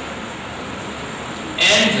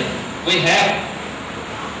 And we have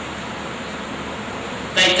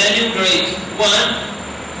titanium grade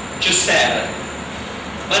 1 to 7.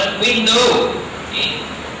 But we know in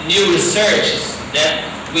new researches that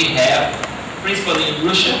we have, principally in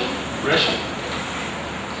Russia,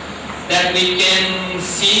 that we can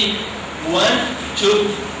see 1 to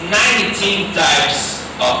 19 types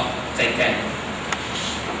of titanium.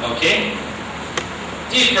 Okay?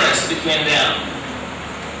 Difference between them.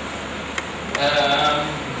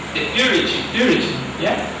 The purity,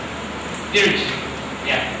 yeah? Purity,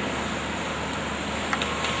 yeah.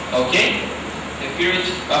 Okay? The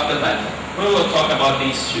purity of the metal. We will talk about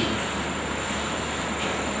these two.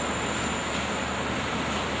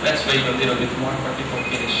 Let's wait a little bit more for people to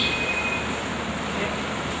finish.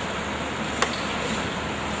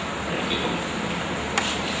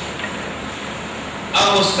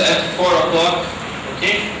 Almost at 4 o'clock,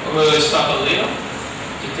 okay? We will stop a little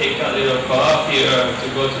to take a little coffee or to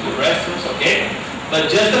go to the restrooms, okay? But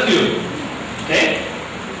just a few, okay?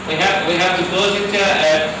 We have to close it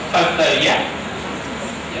at 5:30, yeah?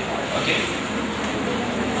 Yeah, okay.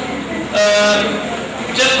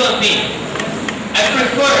 Just one thing. I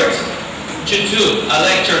preferred to do a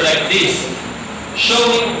lecture like this,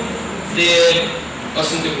 showing the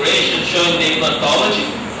osseointegration, showing the implantology,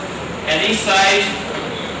 and inside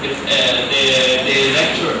the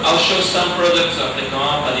lecture, I'll show some products of the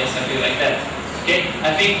company and something like that. Okay?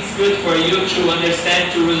 I think it's good for you to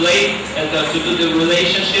understand, to relate, and to do the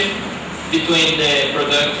relationship between the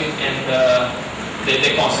product and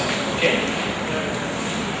the concept. Okay?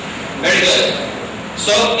 Very good.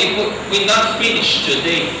 So if we not finish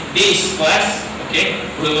today this class, okay,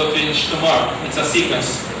 we will finish tomorrow. It's a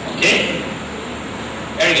sequence. Okay?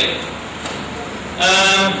 Very good.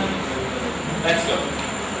 Let's go.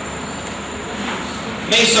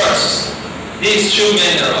 Main sources. These two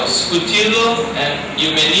minerals, Cutilo and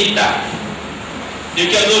Eumenita.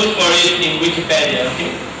 You can look for it in Wikipedia,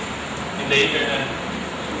 okay? In the internet.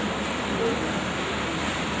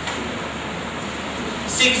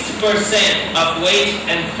 60% of weight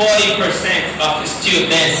and 40% of steel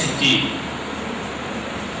density.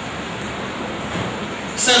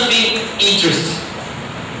 Something interesting.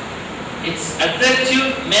 It's a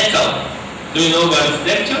ductile metal. Do you know what is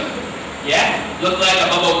ductile? Yeah? Look like a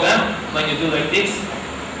bubble gum when you do like this.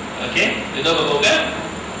 Okay? You know bubble gum?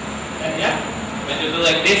 Yeah? When you do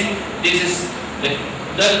like this, this is the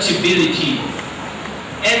ductility.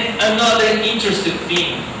 And another interesting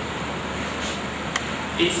thing,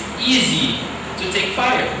 it's easy to take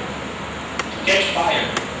fire, to catch fire.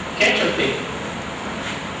 Catch or take?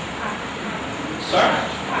 Sorry?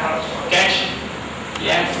 Catch?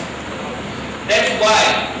 Yes. That's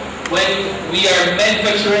why when we are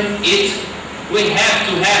manufacturing it, we have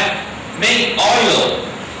to have many oil,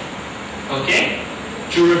 okay,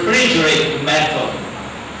 to refrigerate the metal.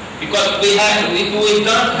 Because if we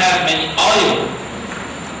don't have many oil,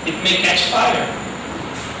 it may catch fire.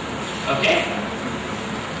 Okay?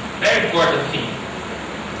 Very important thing.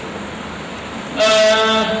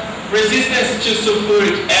 Resistance to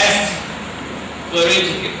sulfuric acid, chloric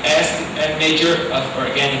acid, and major of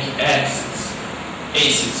organic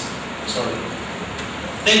acids. Sorry.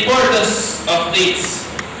 The importance of this,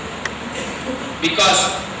 because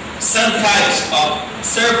some types of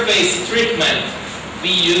surface treatment we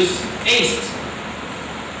use acid.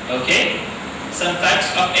 Okay? Some types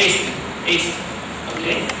of acid.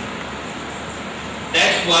 Okay?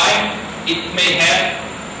 That's why it may have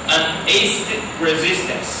an acid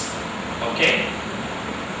resistance. Okay?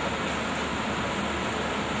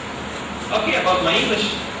 Okay, about my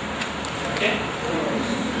English. Okay?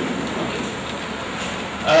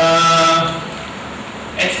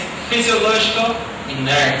 It's physiological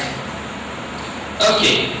inert.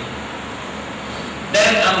 Okay.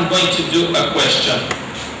 Then I'm going to do a question.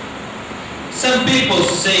 Some people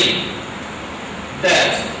say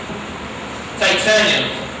that titanium,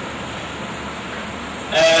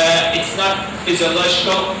 it's not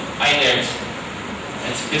physiological inert.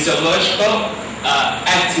 It's physiological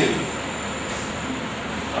active.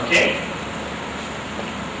 Okay?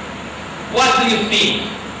 What do you think?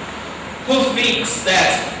 Who thinks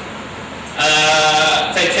that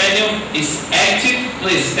titanium is active?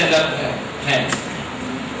 Please stand up, hands.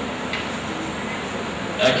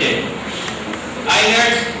 Okay.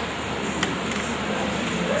 Inert?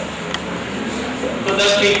 Who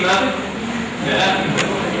does think nothing? Yeah.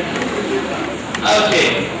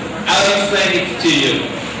 Okay, I'll explain it to you.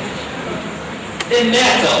 The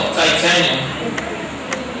metal, titanium,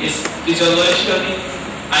 is physiologically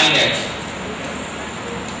inert.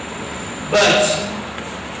 But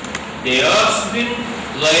the oxygen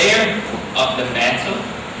layer of the metal,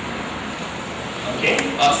 okay,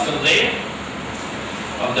 oxygen layer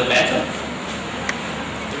of the metal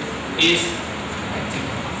is active.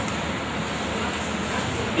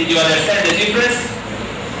 Did you understand the difference?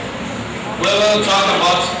 We will talk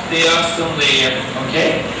about the oxygen layer,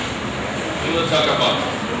 okay? We will talk about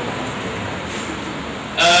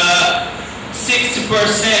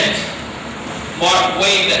 60% more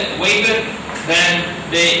weighted than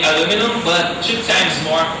the aluminum, but 2 times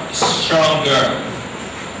more stronger.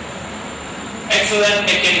 Excellent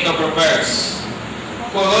mechanical properties.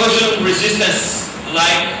 Corrosion resistance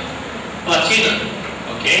like platinum,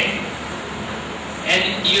 okay?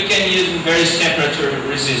 And you can use various temperature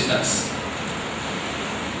resistance.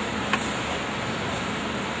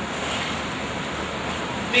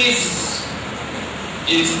 This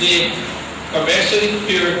is the commercially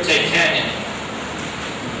pure titanium.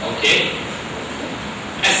 Okay?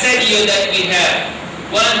 I said to you that we have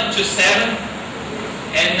 1 to 7,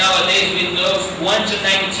 and nowadays we know 1 to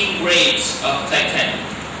 19 grades of titanium.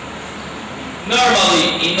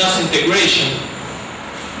 Normally, in NODIS integration,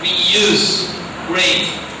 we use grade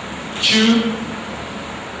 2,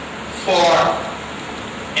 4,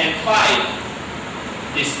 and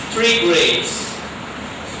 5. These 3 grades.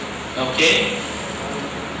 Okay?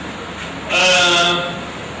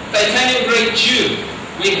 Titanium grade 2,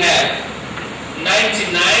 we have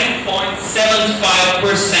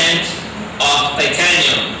 99.75% of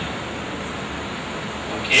titanium.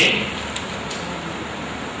 Okay?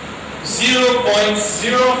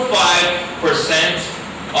 0.05%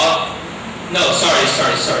 of, no, sorry.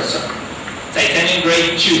 Titanium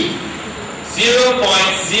grade 2.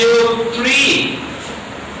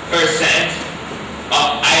 0.03%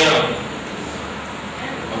 of iron.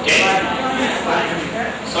 Okay?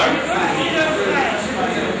 Sorry?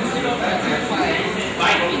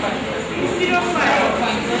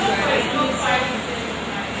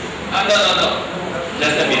 No.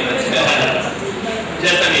 Just a minute.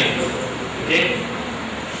 Just a minute. Okay?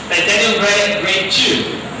 Titanium grade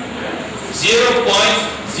 2.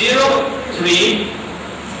 0.03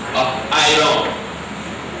 of iron.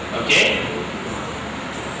 Okay?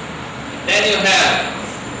 Then you have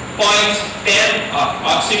 0.10 of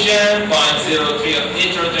oxygen, 0.03 of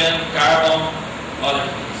nitrogen, carbon, other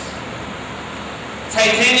things.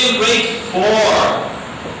 Titanium grade 4,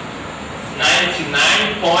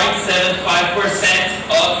 99.75%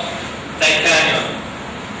 of titanium.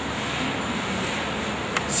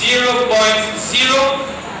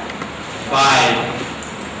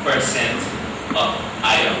 0.05% of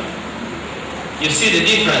iron. You see the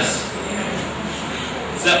difference?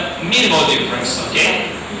 It's a minimal difference, okay?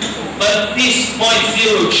 But this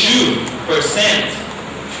 0.02%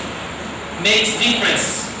 makes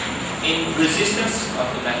difference in resistance of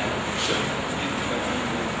the metal. Sure.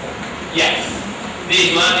 Yes.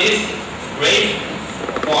 This one is grade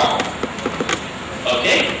 4.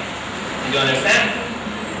 Okay? Did you understand?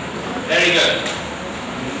 Very good.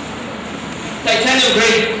 Titanium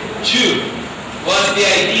grade 2 was the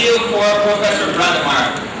ideal for Professor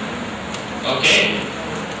Branemark. Okay?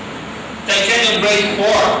 Titanium grade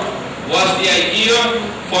 4 was the ideal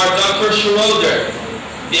for Dr. Schroeder,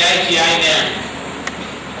 the ITI man.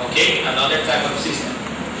 Okay? Another type of system.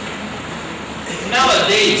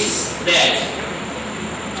 Nowadays, that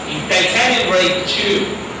in titanium grade 2,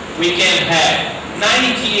 we can have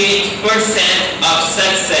 98% of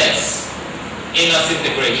success in NODIS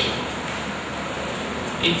integration.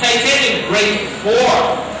 In titanium grade 4,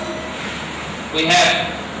 we have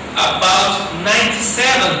about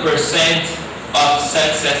 97% of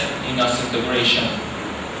success in NODIS integration.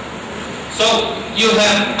 So you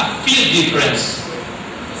have a few difference,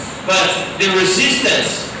 but the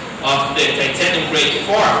resistance of the titanium grade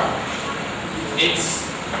 4, it's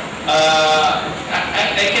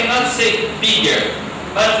I cannot say bigger,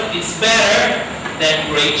 but it's better than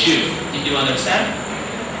grade 2. Did you understand?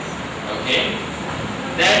 Okay.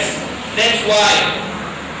 That's why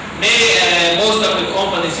most of the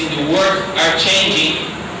companies in the world are changing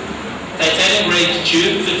titanium grade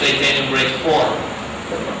 2 to titanium grade 4.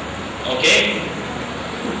 Okay?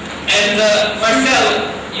 And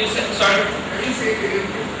Marcelo, you said, sorry?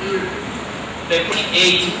 The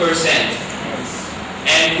 80%.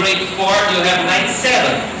 And grade 4, you have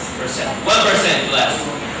 97%. 1% less.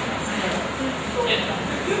 Yeah.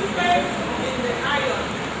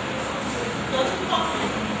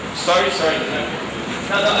 Sorry.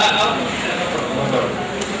 I'll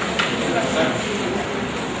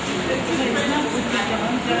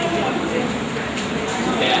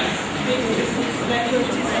yeah.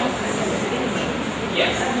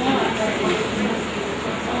 Yes.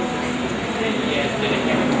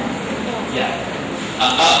 Yeah.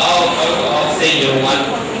 I'll say you what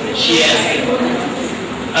she asked.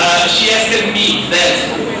 She asked me that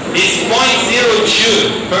this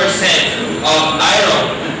 0.02% of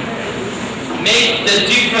iron make the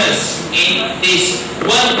difference in this 1%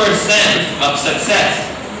 of success.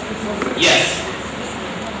 Yes.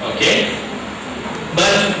 Okay.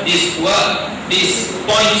 But this 0.02%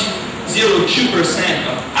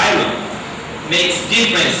 of iron makes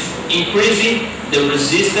difference, increasing the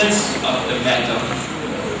resistance of the metal.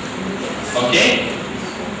 Okay?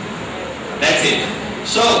 That's it.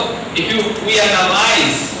 So, if we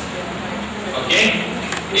analyze, okay,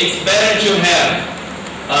 it's better to have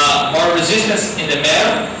more resistance in the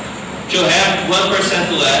metal to have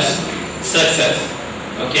 1% less success.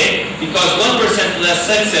 Okay? Because 1% less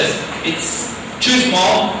success, it's too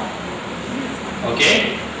small.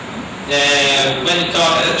 Okay? When you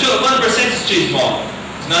talk, 1% is too small.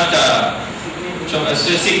 It's not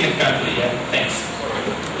significantly. Yeah. Thanks.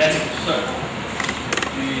 That's it. Sorry.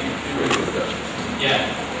 Yeah.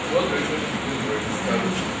 What resistance is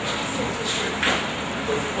resistance success rate?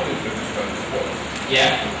 Because one is resistance to what?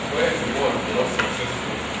 Yeah. Where is the one not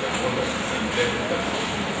successful than one that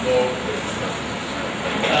is more resistant?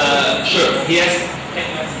 Sure. He has.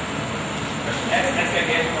 That's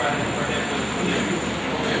again for them.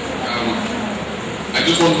 I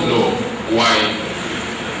just want to know why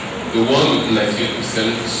the one with 98%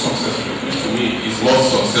 success rate, which to me is more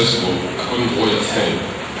successful according to what you're saying,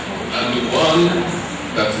 and the one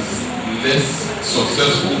that is less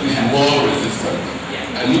successful is more resistant.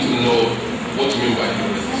 I need to know what you mean by the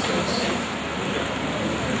resistance.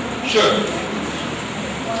 Sure.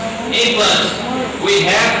 Implant, we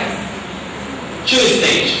have 2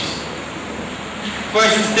 stages.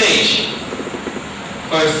 First stage,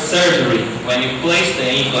 first surgery, when you place the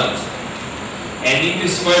implant. And in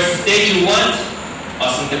this first stage you want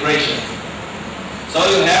osseointegration. So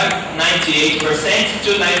you have 98%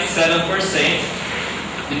 to 97%,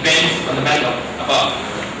 depends on the metal above.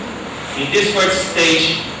 In this first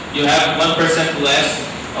stage, you have 1% less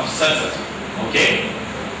of success. Okay?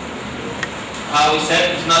 How we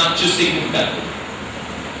said, it's not too significant.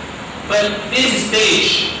 But this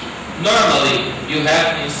stage, normally, you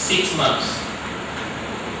have in 6 months.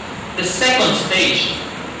 The second stage,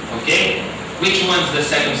 okay? Which one's the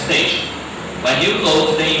second stage? When you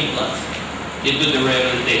load the implant, you do the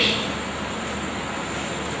rehabilitation.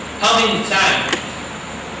 How many times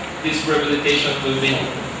this rehabilitation will be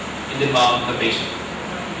in the mouth of the patient?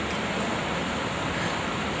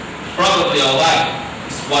 Probably a lot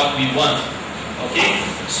is what we want. Okay?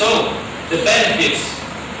 So, the benefits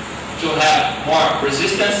to have more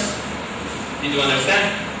resistance, did you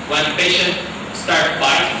understand? When the patient starts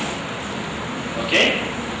biting, okay?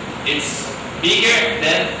 It's bigger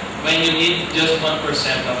than when you need just 1%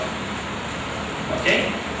 of.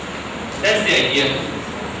 Okay? That's the idea.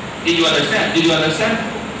 Did you understand? Did you understand?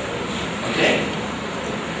 Okay?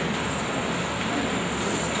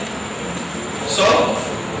 So,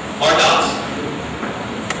 more doubts?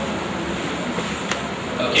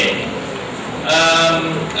 Okay?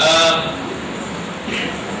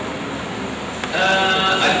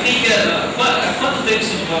 I think, quanto tempo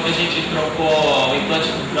se que a gente trocou o implante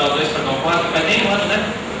do grau 2 para grau 4? Faz nem ano, né?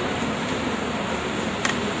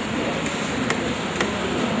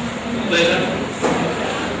 2 anos?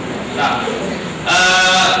 Tá.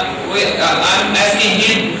 I'm asking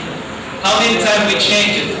him how many times we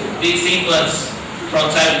changed these implants from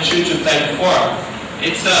type 2 to type 4.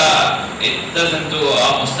 It doesn't do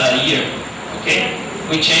almost a year. Okay?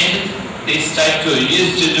 We changed this type 2. We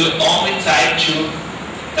used to do only type 2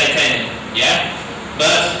 titanium. Yeah?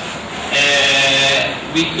 But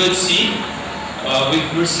we could see with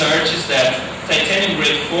research that titanium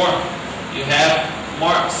grade 4, you have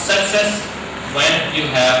more success when you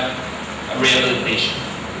have a rehabilitation.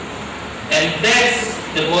 And that's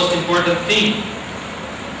the most important thing.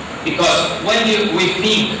 Because when we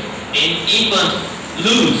think in implant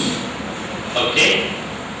loose, okay,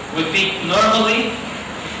 we think normally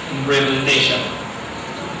in rehabilitation.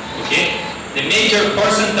 Okay? The major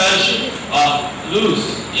percentage of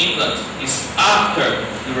loose implant is after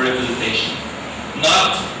the rehabilitation,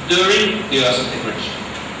 not during the osseointegration.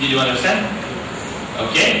 Did you understand?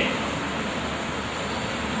 Okay?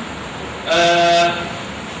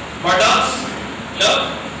 More doubts?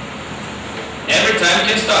 No? Every time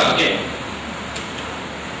you can stop, okay?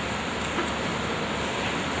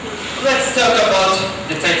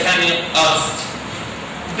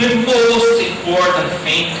 the most important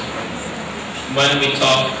thing when we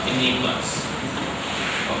talk in implants.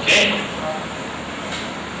 Okay?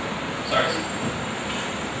 Sorry.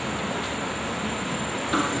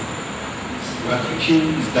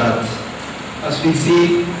 Restriction is that, as we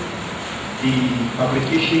see, the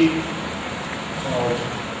fabrication of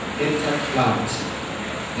dental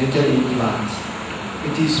implant,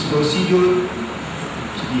 it is procedure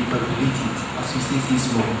to be completed, as we say,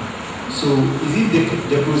 6 months. So, is it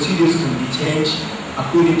the procedures can be changed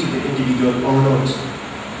according to the individual or not?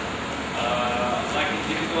 Like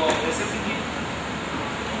individual necessity?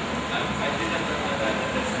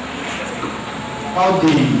 I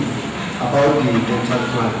didn't about the dental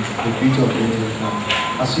plan, the beauty of dental plan.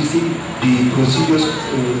 As we see, the procedures,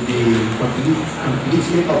 the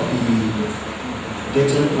completion of the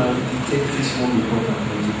dental plan, it takes 6 months before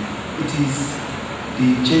completed. It is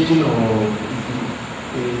the changing of,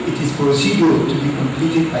 it is procedure to be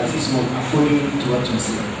completed by 6 months according to what you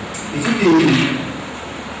say. Is it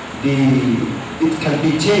it can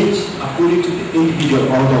be changed according to the individual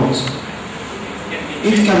or not?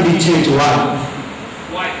 It can be changed. Why?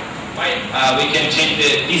 We can change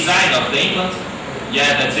the design of the implant.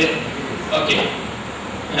 Yeah, that's it. Okay.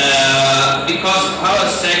 Because how I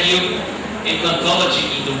said you,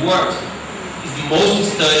 implantology in the world is the most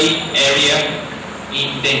studied area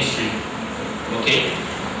in dentistry. Okay.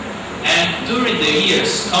 And during the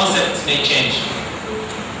years, concepts may change.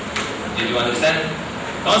 Did you understand?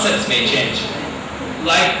 Concepts may change.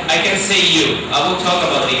 Like I can say I will talk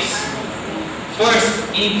about this. First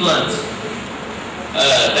implant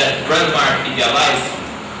that Branemark idealized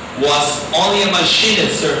was only a machined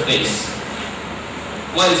surface.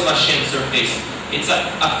 What is machined surface? It's a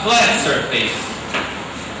flat surface.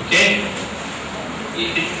 Okay?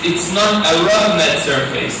 It's not a rough-met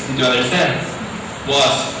surface. Did you understand?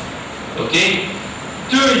 Was. Okay?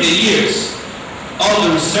 During the years, all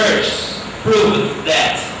the research proved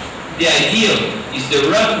that the ideal is the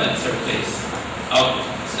rough-met surface.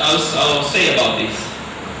 I'll say about this.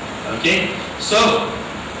 Okay? So,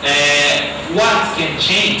 what can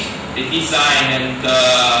change the design and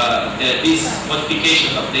these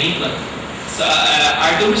modifications of the implant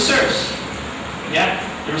are the research. Yeah?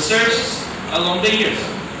 The research along the years.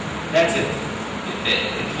 That's it.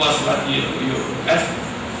 It was what you asked.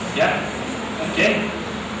 Yeah? Okay?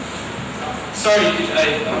 Sorry,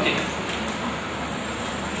 okay.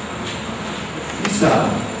 Is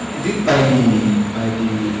it by the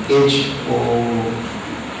age or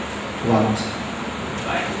what?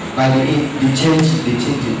 By the change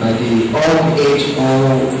by the old age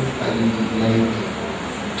or by the like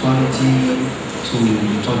 20 to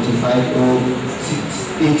 25 or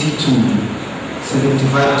 80 to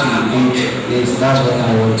 75 to 8 years. That's what I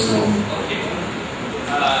want to know. Okay.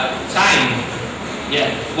 Time.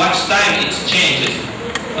 Yeah. Watch time. It changes.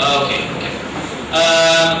 Okay.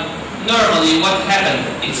 Normally, what happened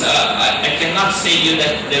is I cannot say you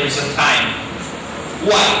that there is a time.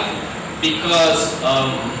 Why? Because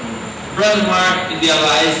Branemark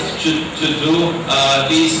idealized to do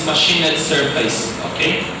this machined surface.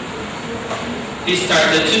 Okay. He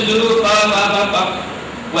started to do well,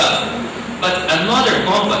 but another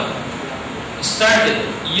company started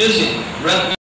using